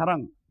이생의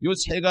자랑 요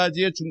세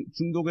가지에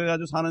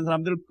중독해가지고 사는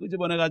사람들을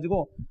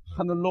끄집어내가지고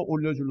하늘로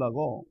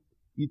올려주려고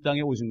이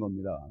땅에 오신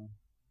겁니다.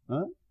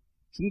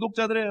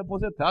 중독자들이에요.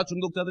 보세요. 다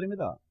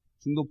중독자들입니다.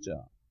 중독자.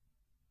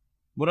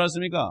 뭐라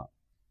했습니까?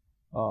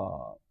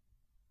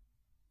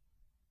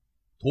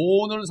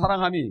 돈을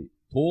사랑함이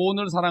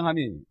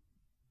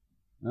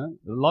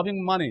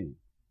loving money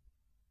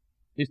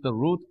is the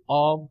root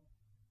of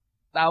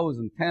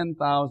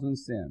 10,000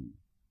 sin.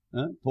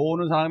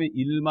 돈을 사랑함이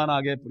일만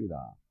악의 뿌리다.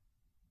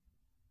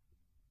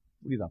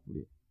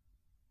 뿌리.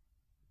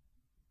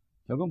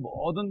 결국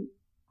모든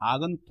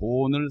악은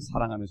돈을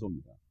사랑하면서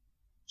옵니다.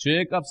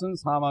 죄의 값은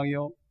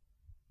사망이요.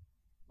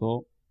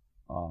 또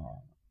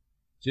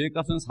죄의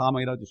값은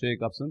사망이라 하죠. 죄의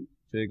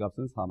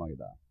값은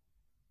사망이다.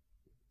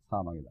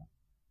 사망이다.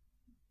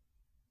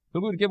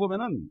 결국 이렇게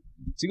보면은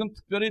지금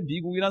특별히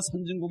미국이나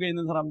선진국에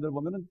있는 사람들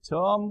보면은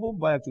전부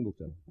마약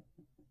중독자예요.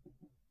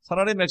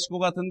 차라리 멕시코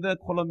같은데,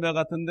 콜롬비아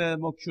같은데,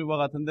 뭐 큐바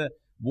같은데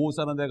못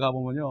사는 데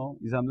가보면요,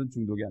 이 사람들은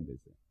중독이 안 돼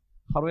있어요.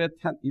 하루에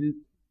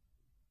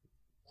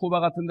쿠바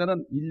같은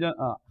데는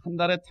한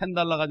달에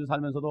 $10 가지고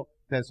살면서도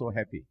they're so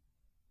happy,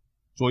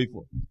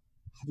 joyful,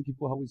 아주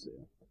기뻐하고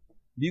있어요.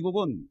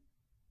 미국은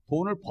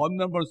돈을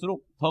벌면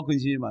벌수록 더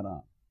근심이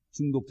많아.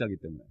 중독자이기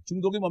때문에.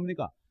 중독이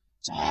뭡니까?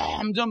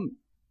 점점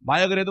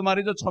마약을 해도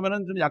말이죠.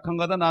 처음에는 좀 약한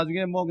거다.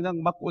 나중에 뭐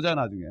그냥 막 꽂아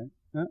나중에.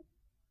 예?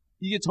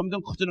 이게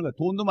점점 커지는 거예요.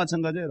 돈도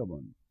마찬가지예요,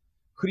 여러분.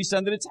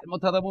 크리스찬들이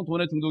잘못하다 보면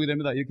돈에 중독이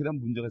됩니다. 이렇게 되면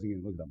문제가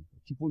생기는 거예요. 그다음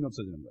기쁨이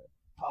없어지는 거예요.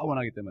 더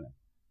원하기 때문에.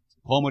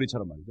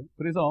 거머리처럼 말이죠.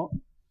 그래서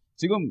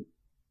지금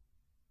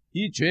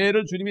이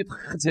죄를 주님이 다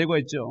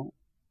제거했죠.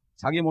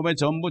 자기 몸에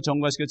전부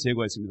정과시켜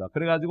제거했습니다.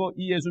 그래가지고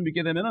이 예수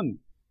믿게 되면은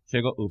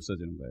죄가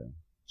없어지는 거예요.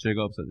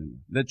 죄가 없어지는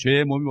거예요. 내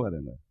죄의 몸이 뭐가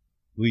되는 거예요?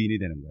 의인이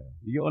되는 거예요.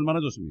 이게 얼마나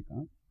좋습니까?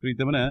 그렇기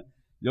때문에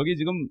여기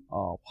지금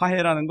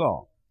화해라는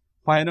거,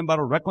 화해는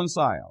바로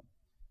reconcile.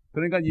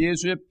 그러니까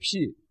예수의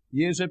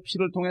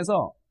피를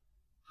통해서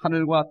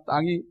하늘과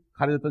땅이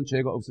가려졌던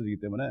죄가 없어지기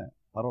때문에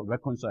바로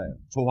reconcile,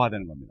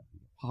 조화되는 겁니다.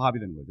 화합이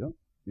되는 거죠.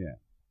 예.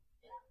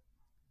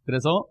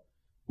 그래서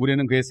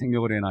우리는 그의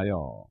생명으로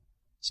인하여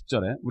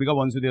 10절에 우리가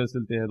원수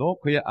되었을 때에도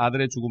그의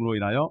아들의 죽음으로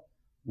인하여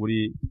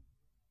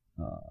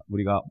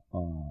우리가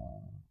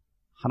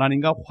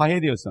하나님과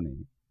화해되었으니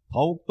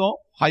더욱더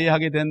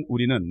화해하게 된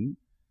우리는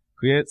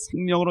그의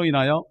생명으로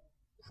인하여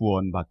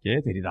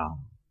구원받게 되리라.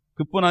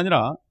 그뿐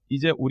아니라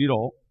이제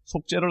우리로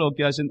속죄를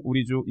얻게 하신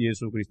우리 주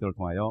예수 그리스도를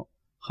통하여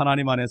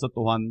하나님 안에서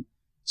또한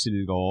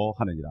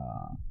즐거워하느니라.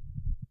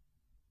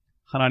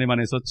 하나님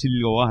안에서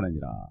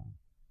즐거워하느니라.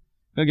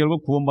 그러니까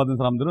결국 구원받은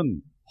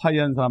사람들은,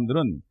 화해한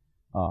사람들은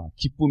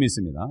기쁨이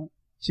있습니다.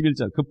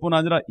 11절. 그뿐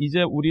아니라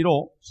이제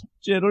우리로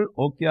속죄를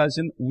얻게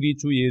하신 우리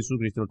주 예수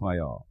그리스도를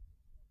통하여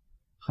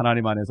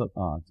하나님 안에서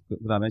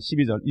그 다음에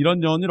 12절.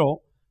 이런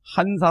연유로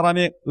한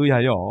사람에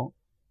의하여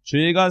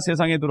죄가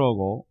세상에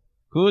들어오고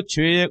그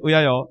죄에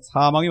의하여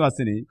사망이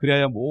왔으니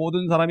그리하여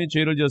모든 사람이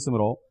죄를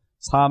지었으므로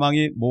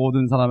사망이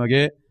모든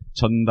사람에게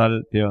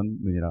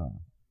전달되었느니라.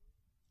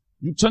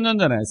 6,000년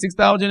전에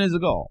 6,000 years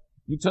ago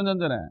 6,000년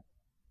전에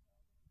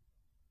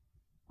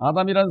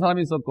아담이라는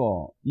사람이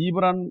있었고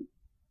이브라는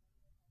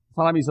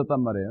사람이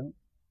있었단 말이에요.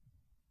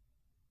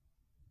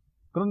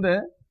 그런데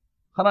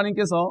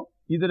하나님께서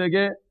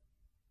이들에게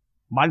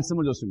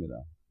말씀을 줬습니다.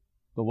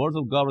 The words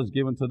of God was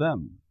given to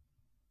them.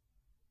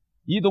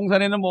 이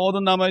동산에 있는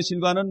모든 나무의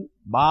실과는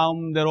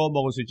마음대로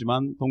먹을 수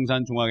있지만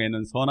동산 중앙에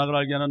있는 선악을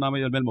알게 하는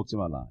나무의 열매를 먹지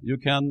말라. You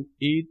can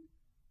eat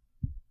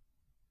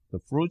the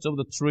fruits of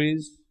the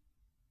trees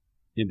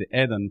in the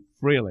Eden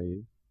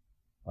freely,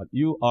 but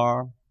you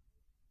are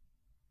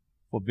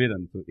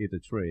forbidden to eat the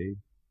tree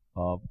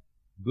of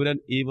good and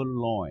evil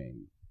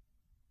knowing,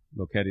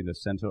 located in the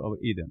center of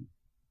Eden.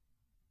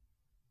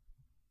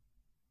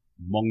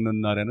 먹는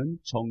날에는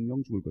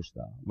정령 죽을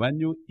것이다. When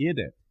you eat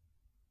it,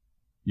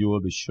 you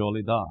will be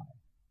surely die.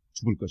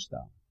 죽을 것이다.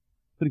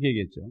 그렇게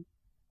얘기했죠.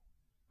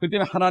 그렇기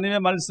때문에 하나님의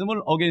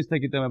말씀을 어게인스트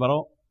했기 때문에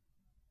바로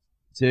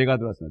죄가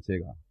들어왔습니다.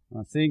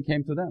 죄가. Sin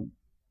came to them.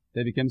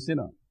 They became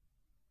sinner.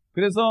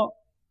 그래서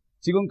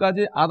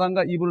지금까지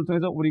아담과 이브를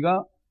통해서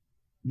우리가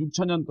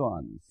 6,000년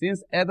동안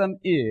since Adam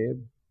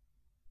Eve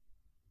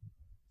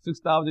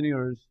 6,000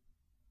 years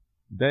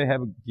they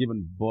have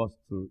given birth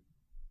to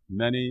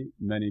many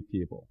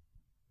people.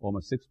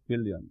 Almost 6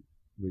 billion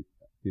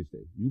these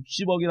days.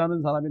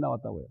 60억이라는 사람이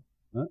나왔다고요.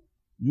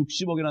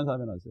 60억이라는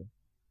사람이 나왔어요.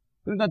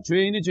 그러니까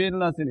죄인이 죄를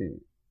낳았으니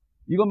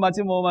이건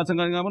마치 뭐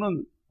마찬가지인가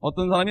하면은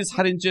어떤 사람이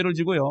살인죄를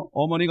지고요.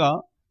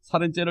 어머니가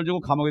살인죄를 지고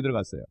감옥에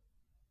들어갔어요.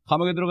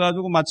 감옥에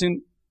들어가가지고 마침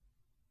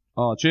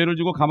죄를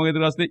지고 감옥에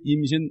들어갔을 때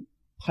임신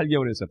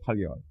 8개월 했어요.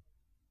 8개월.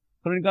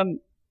 그러니까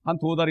한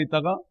 2달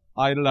있다가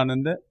아이를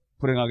낳았는데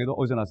불행하게도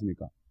어디서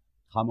낳습니까?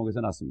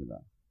 감옥에서 낳습니다.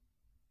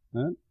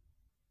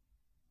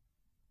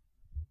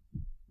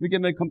 We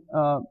can make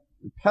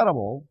a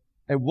parable.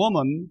 A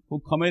woman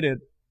who committed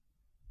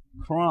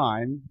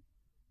crime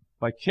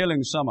by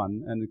killing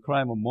someone and the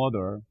crime of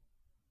murder,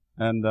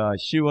 and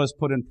she was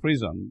put in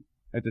prison.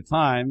 At the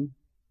time,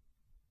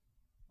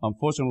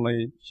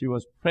 unfortunately, she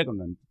was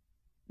pregnant.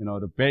 You know,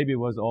 the baby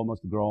was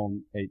almost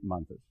grown 8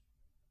 months.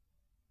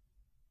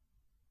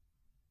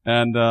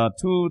 And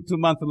 2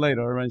 months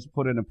later, when she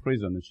put in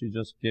prison, she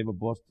just gave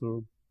birth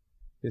to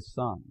his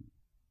son.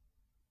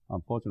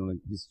 Unfortunately,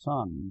 his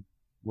son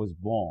was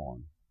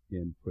born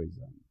in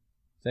prison.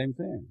 Same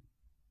thing.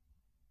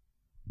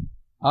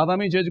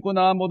 아담이 죄짓고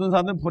나온 모든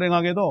사람들은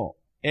불행하게도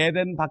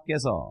에덴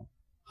밖에서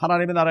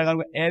하나님의 나라에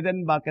가는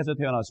에덴 밖에서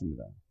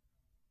태어났습니다.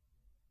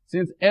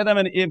 Since Adam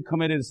and Eve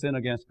committed sin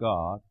against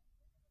God,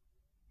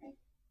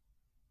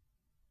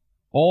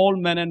 all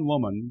men and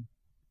women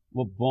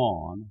were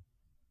born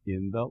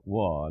in the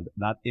world,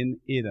 not in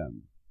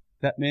Eden.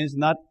 That means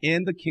not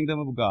in the kingdom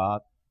of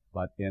God,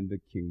 but in the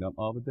kingdom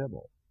of the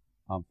devil.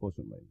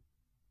 Unfortunately,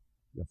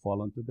 they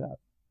fallen to death.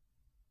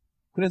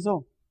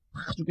 그래서 다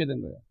죽게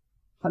된 거예요.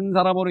 한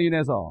사람으로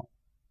인해서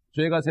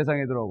죄가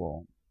세상에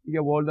들어오고, 이게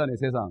월드 안에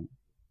세상.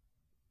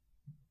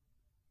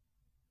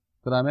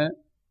 그 다음에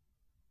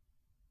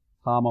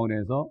사망으로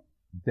인해서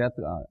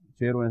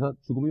죄로 인해서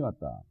죽음이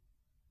왔다.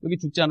 여기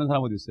죽지 않은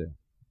사람 어디 있어요?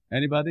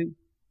 Anybody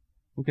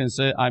who can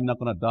say I'm not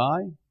gonna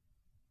die?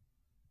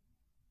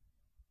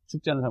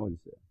 죽지 않은 사람 어디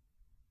있어요?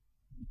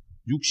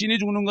 육신이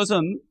죽는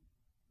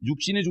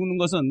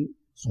것은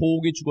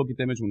속이 죽었기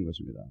때문에 죽는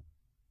것입니다.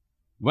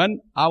 When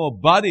our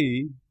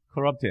body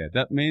corrupted,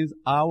 that means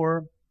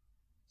our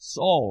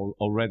soul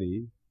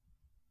already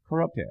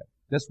corrupted.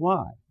 That's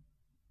why.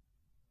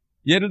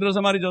 예를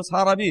들어서 말이죠.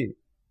 사람이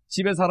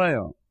집에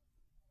살아요.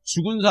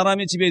 죽은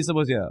사람이 집에 있어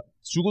보세요.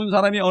 죽은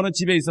사람이 어느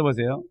집에 있어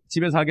보세요.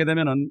 집에 살게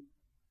되면은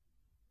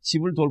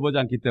집을 돌보지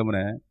않기 때문에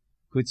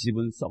그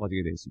집은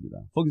썩어지게 되어 있습니다.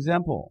 For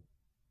example,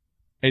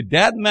 a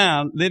dead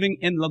man living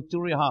in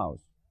luxury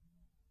house.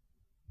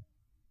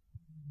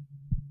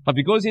 But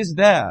because he's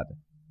dead,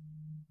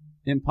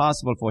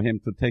 impossible for him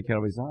to take care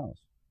of his house.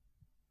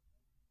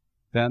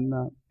 Then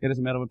it is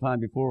a matter of time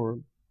before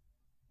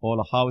all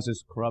the house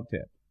is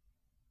corrupted.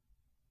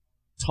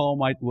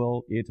 Termite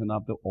will eaten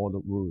up all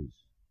the woods,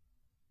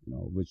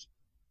 which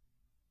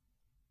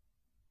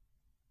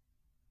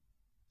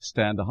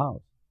stand the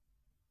house.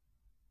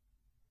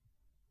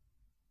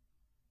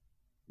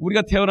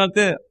 우리가 태어날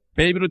때,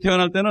 베이비로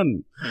태어날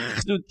때는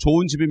아주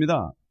좋은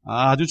집입니다.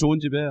 아주 좋은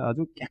집이에요.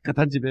 아주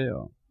깨끗한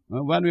집이에요.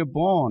 When we are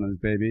born as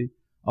baby,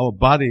 our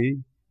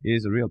body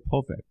is real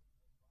perfect.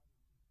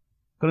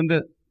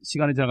 그런데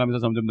시간이 지나가면서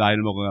점점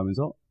나이를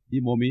먹어가면서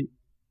이 몸이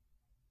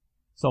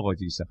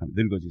썩어지기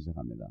시작합니다. 늙어지기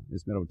시작합니다.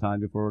 It's a matter of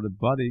time before the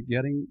body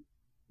getting,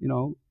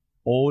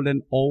 old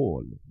and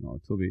old,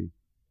 to be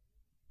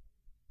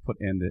put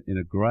in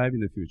a grave in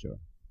the future.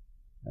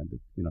 And,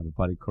 the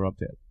body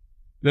corrupted.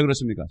 왜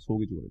그렇습니까?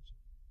 속이 죽어졌죠.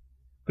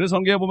 그래서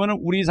성경에 보면은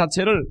우리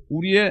자체를,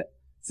 우리의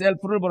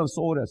셀프를 보면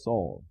soul이에요,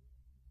 soul.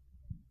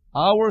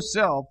 Our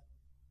self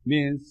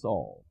means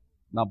soul,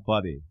 not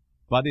body.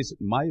 Body is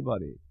my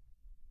body.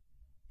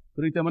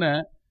 그렇기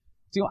때문에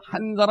지금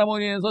한 사람으로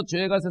인해서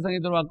죄가 세상에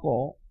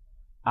들어왔고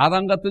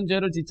아담 같은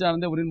죄를 짓지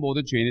않은데 우리는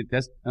모두 죄인이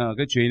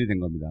된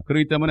겁니다.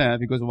 그렇기 때문에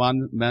because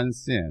one man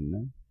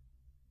sin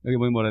여기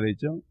보면 뭐라 되어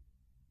있죠?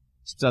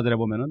 14절에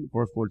보면은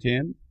verse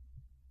 14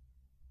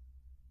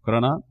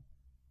 그러나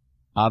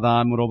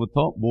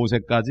아담으로부터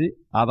모세까지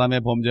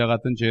아담의 범죄와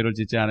같은 죄를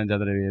짓지 않은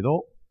자들에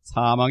의해도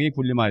사망이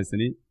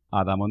군림하였으니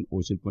아담은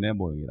오실 분의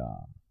모형이라.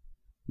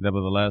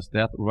 Nevertheless,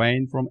 death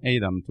reigned from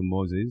Adam to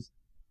Moses,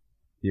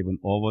 even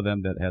over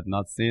them that had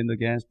not sinned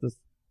against the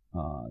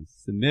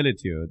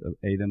similitude of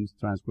Adam's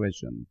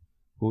transgression,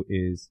 who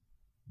is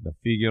the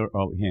figure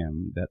of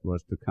him that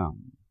was to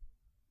come.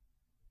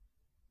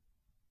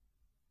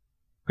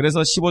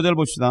 그래서 15절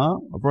봅시다.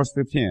 verse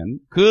 15.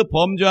 그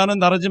범죄와는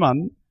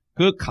다르지만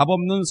그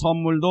값없는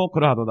선물도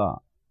그러하도다.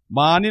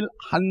 만일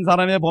한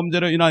사람의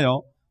범죄로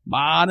인하여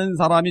많은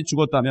사람이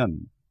죽었다면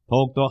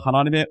더욱더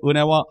하나님의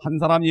은혜와 한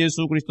사람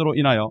예수 그리스도로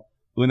인하여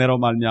은혜로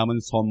말미암은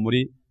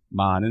선물이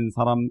많은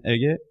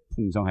사람에게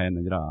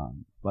풍성하였느니라.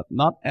 But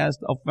not as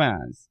the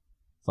offense,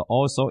 so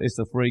also is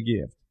the free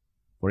gift.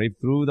 For if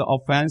through the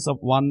offense of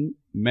one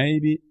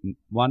many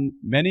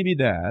be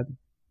dead,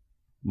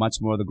 much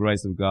more the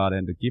grace of God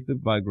and the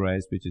gift by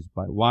grace which is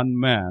by one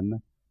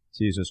man,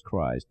 Jesus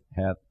Christ,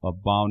 hath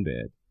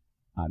abounded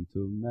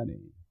unto many.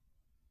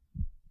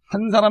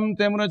 한 사람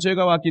때문에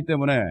죄가 왔기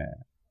때문에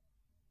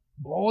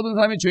모든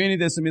사람이 죄인이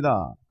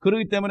됐습니다.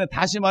 그렇기 때문에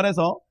다시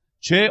말해서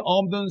죄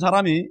없는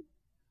사람이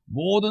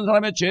모든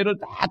사람의 죄를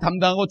다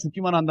담당하고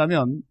죽기만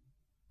한다면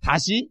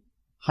다시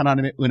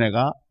하나님의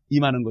은혜가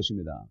임하는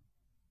것입니다.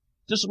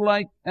 Just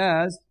like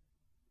as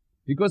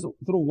because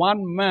through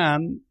one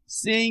man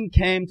sin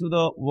came to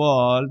the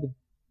world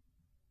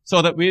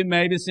so that we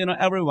may be sinner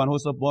everyone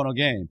who's born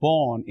again,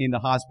 born in the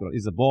hospital,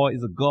 is a boy,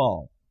 is a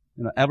girl.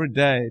 Every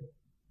day,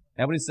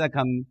 every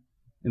second,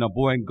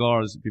 boy and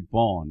girls be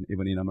born,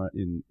 even in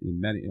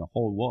the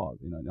whole world,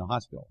 in a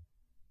hospital.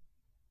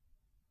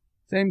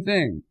 Same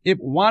thing. If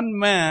one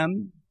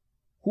man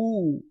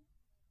who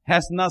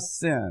has not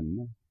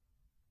sinned,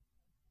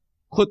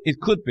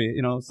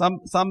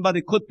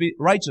 somebody could be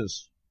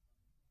righteous,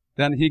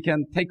 then he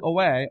can take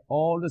away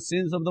all the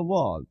sins of the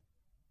world.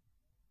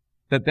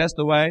 That's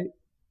the way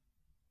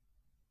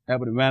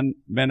every man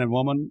and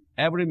woman,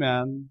 every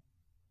man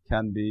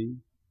can be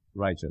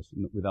righteous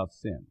without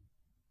sin.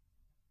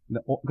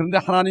 그런데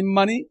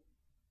하나님만이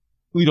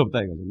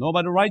의롭다 이거죠.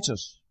 Nobody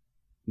righteous.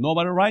 No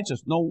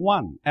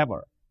one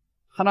ever.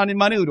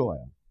 하나님만이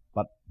의로워요.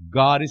 But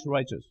God is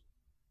righteous.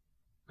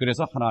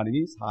 그래서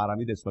하나님이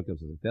사람이 될 수밖에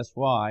없었어요. That's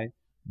why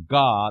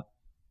God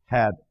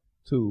had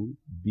to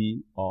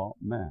be a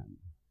man.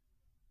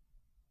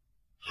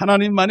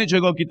 하나님만이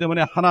죄가 없기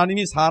때문에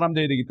하나님이 사람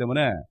되어야 되기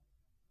때문에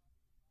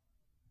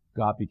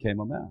God became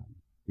a man.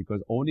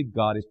 Because only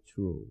God is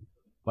true.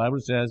 Bible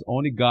says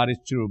only God is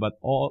true, but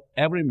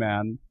every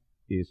man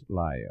is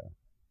liar.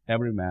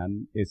 Every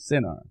man is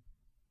sinner.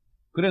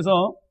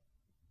 그래서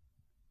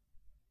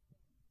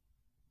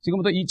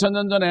지금부터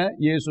 2000년 전에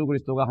예수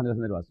그리스도가 하늘에서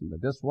내려왔습니다.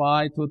 That's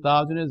why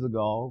 2000 years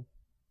ago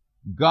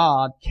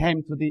God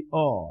came to the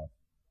earth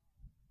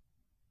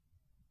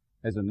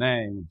as the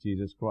name of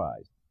Jesus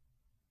Christ.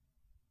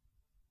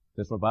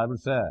 That's what the Bible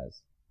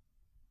says.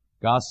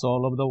 God so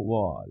loved the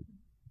world.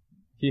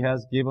 He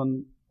has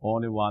given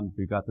only one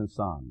begotten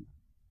Son.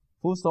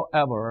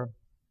 Whosoever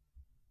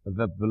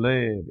that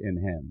believe in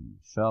him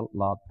shall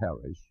not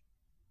perish,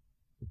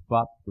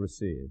 but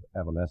receive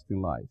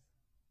everlasting life.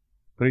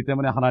 그렇기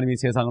때문에 하나님이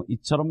세상을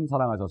이처럼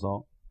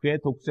사랑하셔서 그의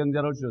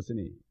독생자를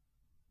주셨으니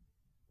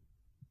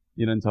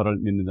이는 저를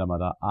믿는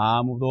자마다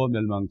아무도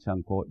멸망치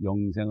않고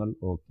영생을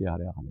얻게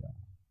하려 함이라.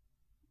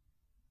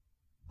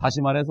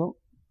 다시 말해서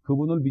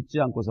그분을 믿지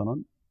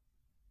않고서는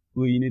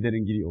의인이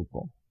되는 길이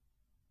없고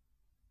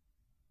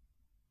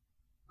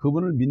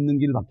그분을 믿는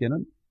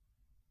길밖에는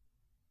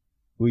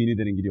의인이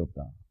되는 길이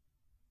없다.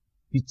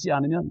 믿지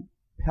않으면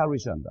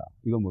perish한다.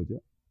 이건 뭐죠?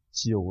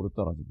 지옥으로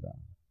떨어진다.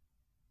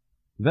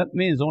 That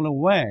means only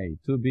way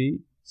to be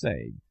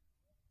saved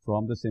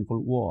from the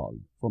sinful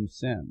world, from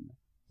sin,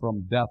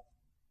 from death,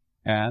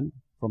 and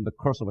from the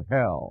curse of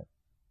hell.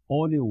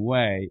 Only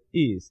way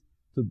is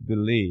to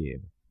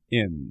believe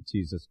in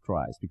Jesus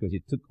Christ because He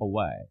took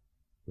away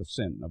the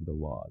sin of the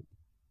world.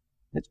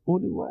 That's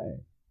only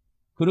way.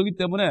 그렇기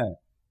때문에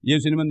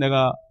예수님은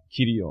내가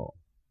길이요,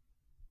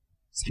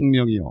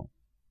 생명이요,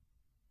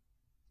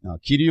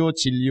 길이요,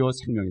 진리요,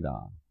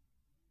 생명이다.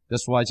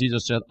 That's why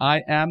Jesus said,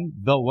 I am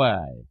the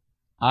way.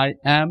 I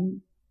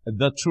am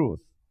the truth.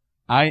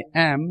 I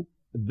am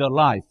the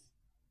life.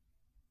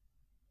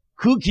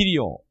 그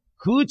길이요,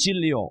 그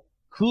진리요,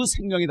 그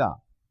생명이다.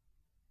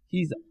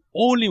 He is the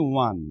only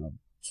one of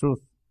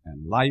truth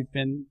and life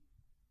and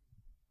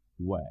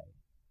way.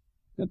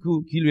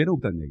 그 길 외에는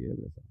없다는 얘기예요.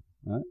 그래서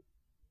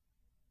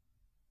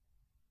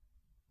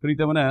그렇기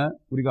때문에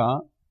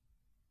우리가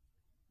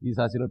이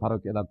사실을 바로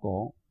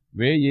깨닫고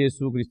왜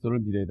예수 그리스도를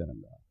믿어야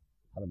되는가?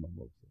 다른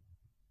방법 없어요.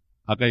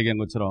 아까 얘기한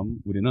것처럼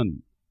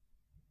우리는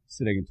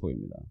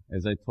쓰레기통입니다.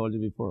 As I told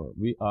you before,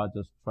 we are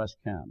just trash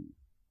can.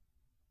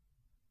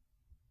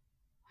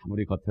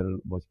 아무리 겉을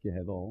멋있게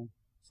해도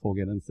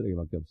속에는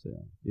쓰레기밖에 없어요.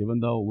 Even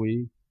though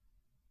we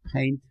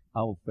paint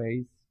our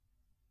face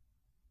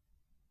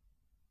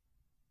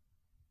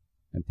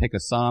and take a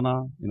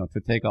sauna,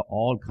 to take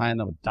all kind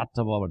of dust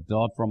of our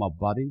dirt from our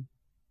body,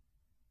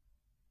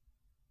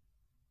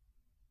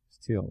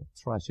 still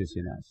trash is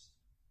in us.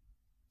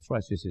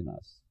 Trash is in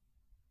us.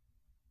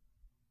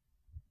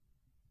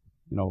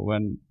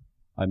 When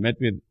I met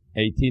with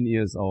 18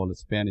 years old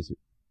Spanish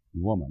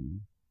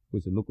woman,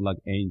 which looked like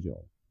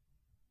angel,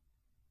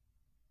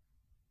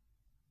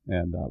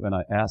 and when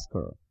I asked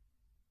her,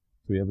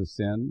 do you ever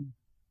sin?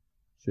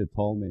 She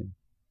told me,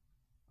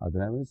 I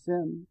don't have any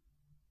sin.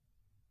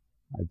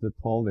 I just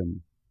told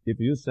him, if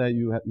you say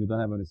you don't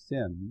have any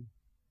sin,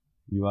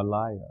 you are a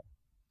liar.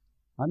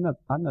 I'm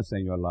not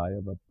saying you're a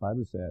liar, but the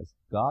Bible says,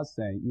 God's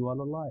saying you are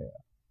a liar.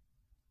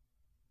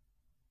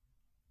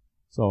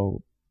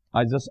 So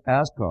I just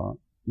asked her,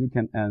 you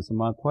can answer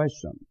my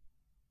question.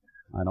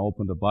 And I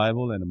opened the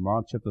Bible in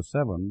Mark chapter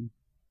 7,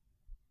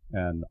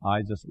 and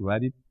I just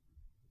read it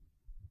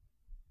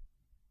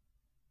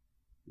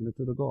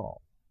to the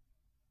goal.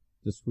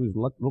 Just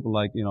look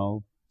like,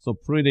 so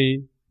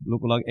pretty,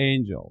 look like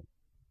angel.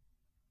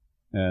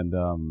 And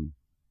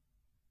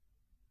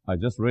I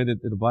just read it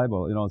in the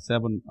Bible,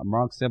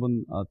 Mark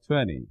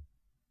 7:20.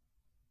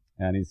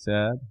 And he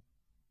said,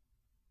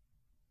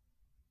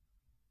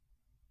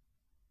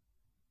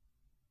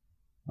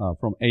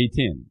 from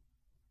 18,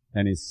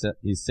 and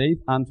he saith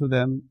unto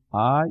them,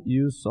 Are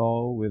you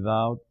so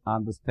without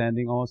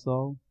understanding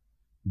also?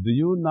 Do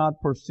you not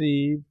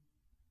perceive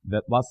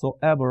that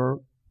whatsoever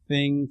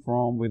thing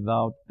from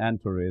without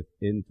entereth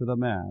into the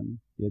man,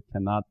 it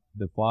cannot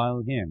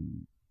defile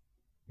him,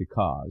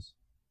 because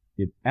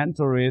it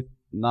entereth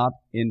not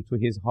into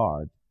his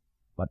heart,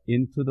 but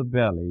into the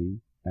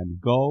belly,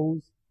 and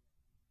goes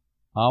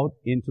out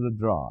into the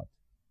draught,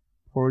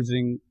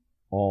 purging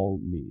all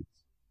meat.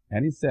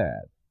 And he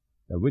said,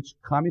 that which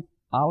cometh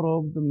out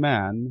of the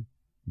man,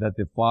 that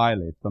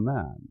defileth the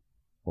man.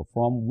 For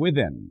from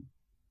within,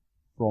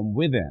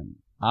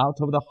 out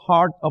of the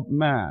heart of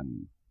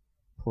man,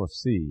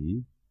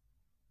 proceed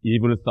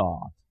evil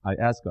thought. I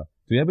asked her,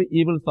 do you have an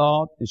evil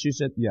thought? And she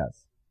said,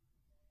 yes.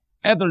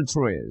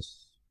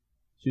 Adulteries.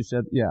 She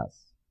said,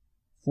 yes.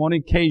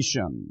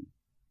 Fornication.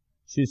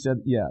 She said,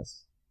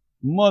 yes.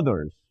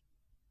 Murders.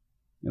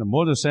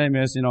 Murder same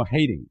as,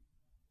 hating.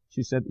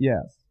 She said,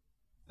 yes.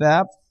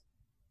 Theft.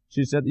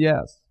 She said,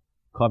 yes.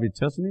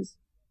 Covetousness.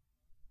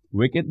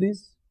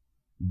 Wickedness.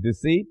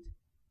 Deceit.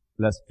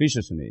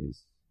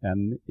 Lasciviousness.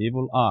 And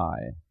evil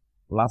eye.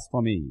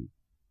 Blasphemy.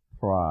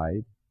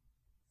 Pride.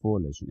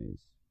 Foolishness.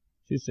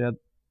 She said,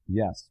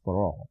 yes, for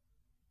all.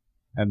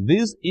 And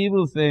these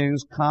evil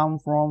things come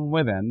from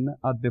within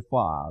and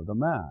defile the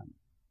man.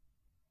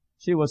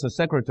 She was a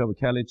secretary of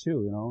Kelly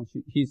too, you know.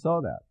 He saw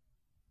that,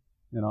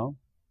 you know.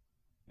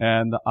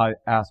 And I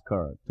asked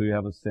her, do you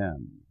have a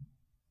sin?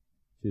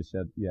 She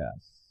said,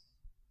 yes.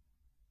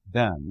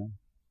 Then,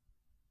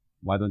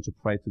 why don't you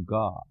pray to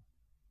God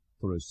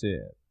to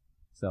receive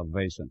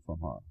salvation from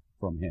her,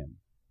 from him?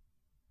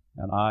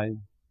 And I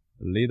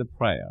lead a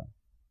prayer.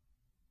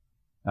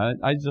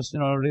 And I just,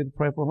 lead a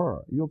prayer for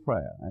her, your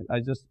prayer. I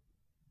just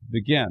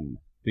began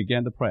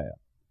the prayer.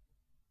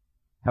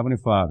 Heavenly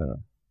Father,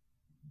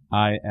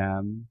 I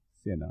am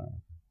sinner.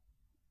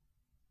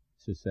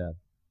 She said,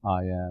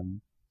 I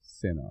am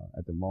sinner.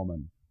 At the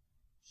moment,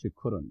 she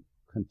couldn't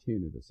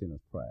continue the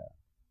sinner's prayer.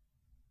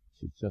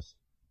 She just,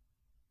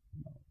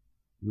 a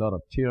lot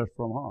of tears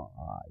from her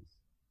eyes.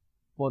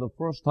 For the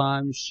first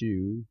time,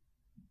 she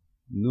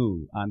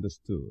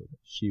understood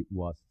she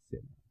was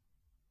sinner.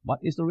 What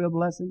is the real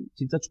blessing?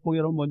 진짜 축복이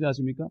여러분 뭔지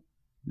아십니까?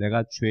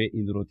 내가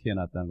죄인으로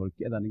태어났다는 걸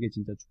깨닫는 게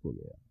진짜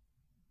축복이에요.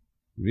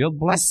 Real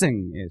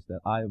blessing is that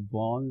I am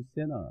born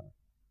sinner.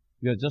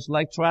 You're just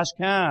like trash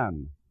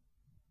can.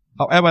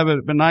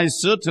 However, when I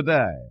sit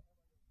today,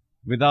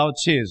 without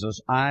Jesus,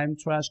 I'm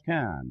trash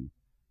can.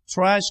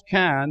 Trash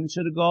can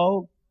should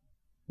go,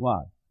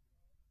 what?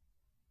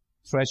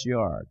 Trash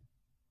yard.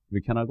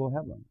 We cannot go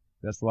heaven.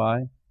 That's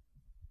why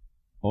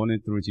only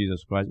through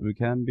Jesus Christ we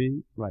can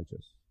be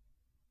righteous.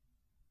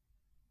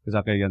 그래서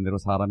아까 얘기한 대로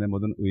사람의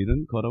모든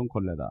의는 더러운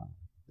걸레다.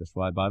 That's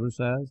why the Bible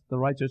says the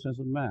righteousness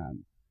of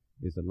man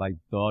is like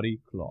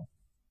dirty cloth.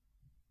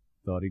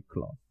 Dirty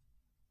cloth.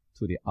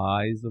 To the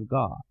eyes of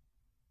God.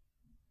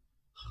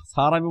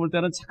 사람이 볼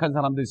때는 착한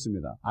사람도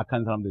있습니다.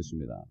 악한 사람도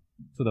있습니다.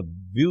 To the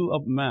view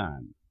of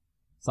man,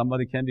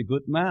 somebody can be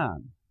good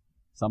man.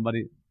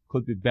 Somebody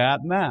could be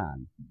bad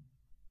man.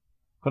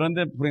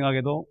 그런데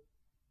불행하게도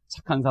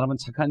착한 사람은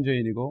착한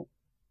죄인이고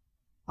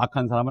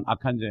악한 사람은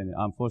악한 죄인이에요.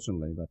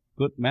 Unfortunately, but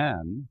good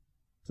man,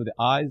 to the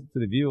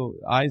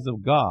eyes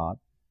of God,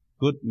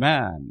 good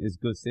man is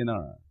good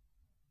sinner.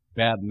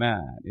 Bad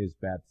man is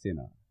bad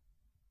sinner.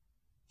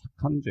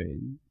 착한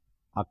죄인,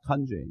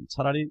 악한 죄인.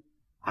 차라리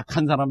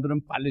악한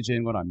사람들은 빨리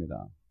죄인 걸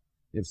압니다.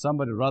 If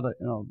somebody rather,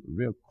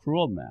 real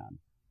cruel man,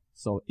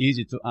 so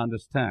easy to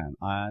understand,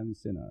 I am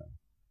sinner.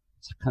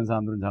 착한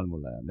사람들은 잘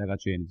몰라요. 내가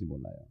죄인인지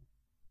몰라요.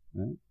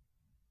 네?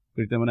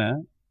 그렇기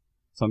때문에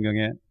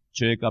성경에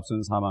죄의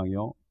값은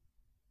사망이요.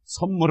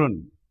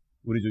 선물은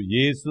우리 주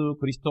예수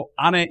그리스도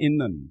안에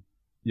있는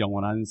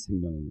영원한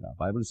생명입니다.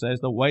 Bible says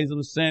the ways of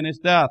sin is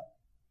death,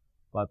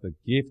 but the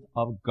gift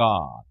of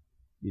God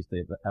is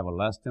the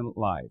everlasting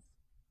life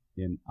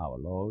in our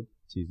Lord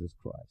Jesus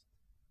Christ.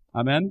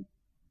 아멘.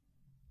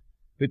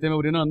 그렇기 때문에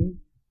우리는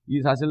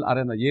이 사실을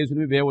알아야 된다.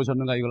 예수님이 왜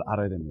오셨는가 이걸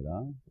알아야 됩니다.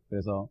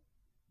 그래서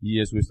이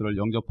예수 그리스도를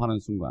영접하는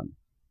순간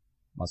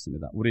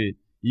맞습니다. 우리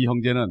이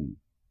형제는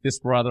this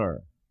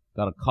brother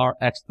got a car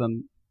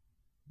accident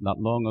not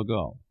long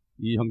ago.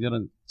 이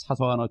형제는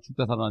차소가 하나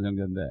죽다 살아난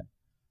형제인데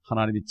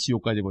하나님이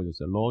지옥까지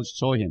보여줬어요. Lord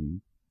show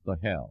him the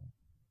hell.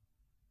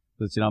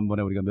 그래서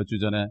지난번에 우리가 몇 주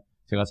전에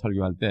제가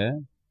설교할 때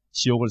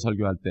지옥을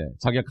설교할 때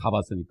자기가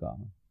가봤으니까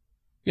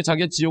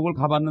자기가 지옥을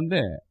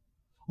가봤는데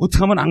어떻게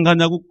하면 안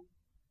가냐고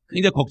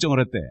굉장히 걱정을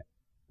했대.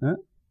 에?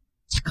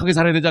 착하게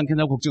살아야 되지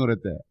않겠냐고 걱정을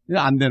했대.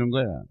 안 되는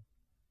거야.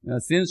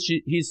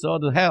 Since he saw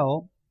the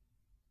hell,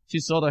 she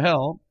saw the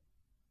hell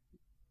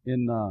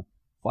in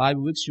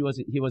 5 weeks he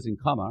was in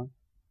coma.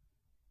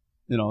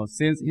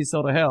 Since he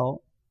saw the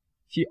hell,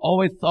 he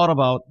always thought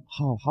about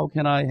how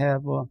can I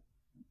have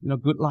a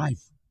good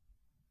life,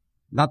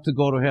 not to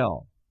go to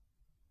hell.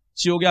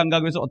 지옥에 안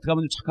가기 위해서 어떻게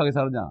하면 좀 착하게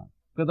살았냐.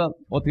 그러다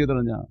어떻게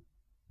되느냐.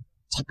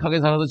 착하게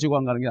살아서 지옥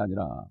안 가는 게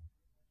아니라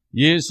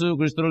예수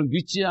그리스도를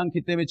믿지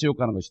않기 때문에 지옥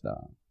가는 것이다.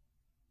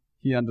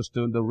 He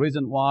understood the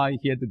reason why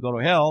he had to go to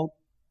hell,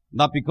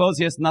 not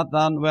because he has not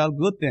done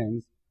good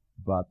things,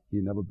 but he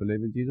never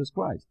believed in Jesus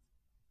Christ.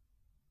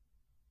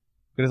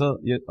 그래서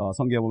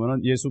성경에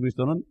보면은 예수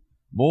그리스도는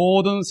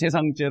모든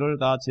세상 죄를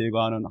다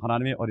제거하는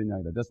하나님의 어린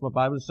양이다. That's what the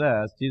Bible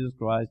says. Jesus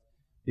Christ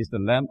is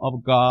the Lamb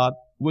of God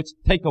which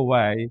take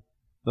away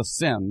the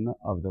sin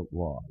of the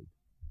world.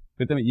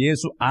 그렇기 때문에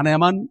예수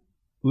안에만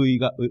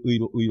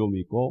의로움이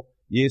있고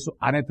예수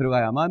안에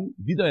들어가야만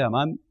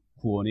믿어야만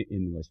구원이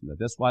있는 것입니다.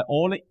 That's why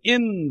only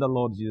in the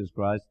Lord Jesus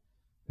Christ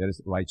there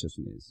is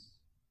righteousness.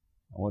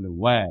 The only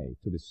way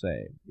to be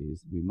saved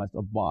is we must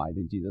abide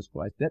in Jesus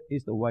Christ. That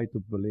is the way to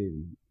believe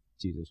in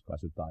Jesus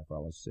Christ who died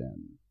for our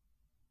sin.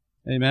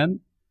 Amen.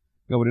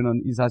 그러니까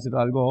우리는 이 사실을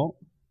알고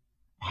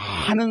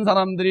많은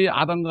사람들이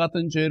아담과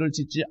같은 죄를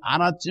짓지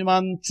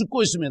않았지만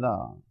죽고 있습니다.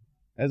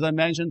 As I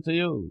mentioned to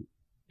you,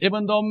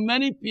 even though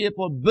many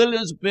people,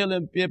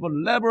 billion people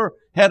never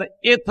had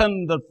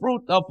eaten the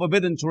fruit of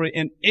forbidden tree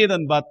in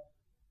Eden, but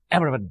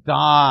everybody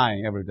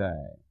dying every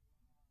day.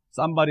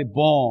 Somebody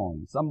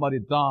born, somebody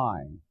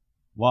dying.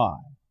 Why?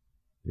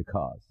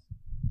 Because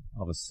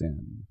of a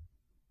sin.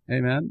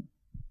 Amen.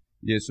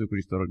 예수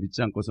그리스도를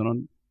믿지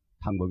않고서는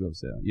방법이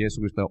없어요. 예수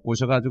그리스도가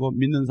오셔가지고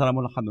믿는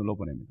사람을 하늘로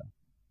보냅니다.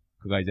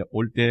 그가 이제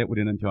올 때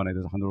우리는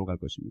변화돼서 하늘로 갈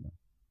것입니다.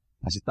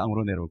 다시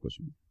땅으로 내려올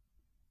것입니다.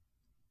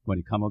 When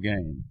he come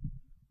again,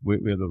 we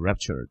will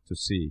rapture to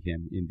see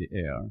him in the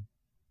air.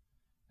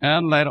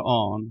 And later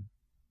on,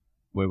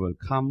 we will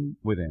come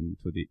with him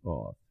to the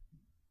earth,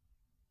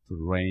 to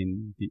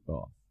reign the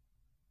earth.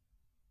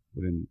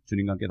 우리는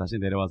주님과 함께 다시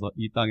내려와서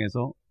이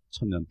땅에서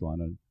 1000년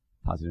동안을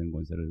다스리는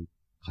권세를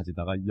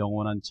가지다가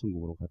영원한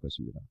천국으로 갈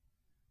것입니다.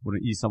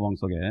 우리는 이 사망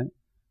속에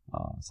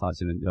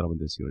사시는 여러분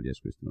되시기를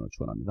예수 그리스도로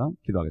축원합니다.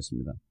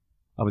 기도하겠습니다.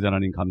 아버지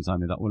하나님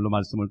감사합니다. 오늘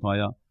말씀을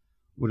통하여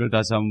우리를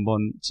다시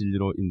한번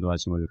진리로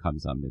인도하심을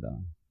감사합니다.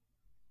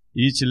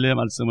 이 진리의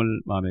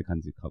말씀을 마음에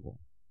간직하고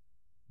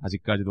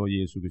아직까지도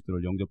예수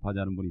그리스도를 영접하지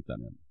않은 분이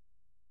있다면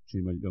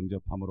주님을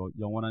영접함으로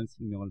영원한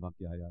생명을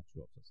받게 하여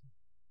주옵소서.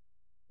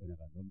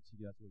 은혜가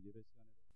넘치게 하시고 예배 시간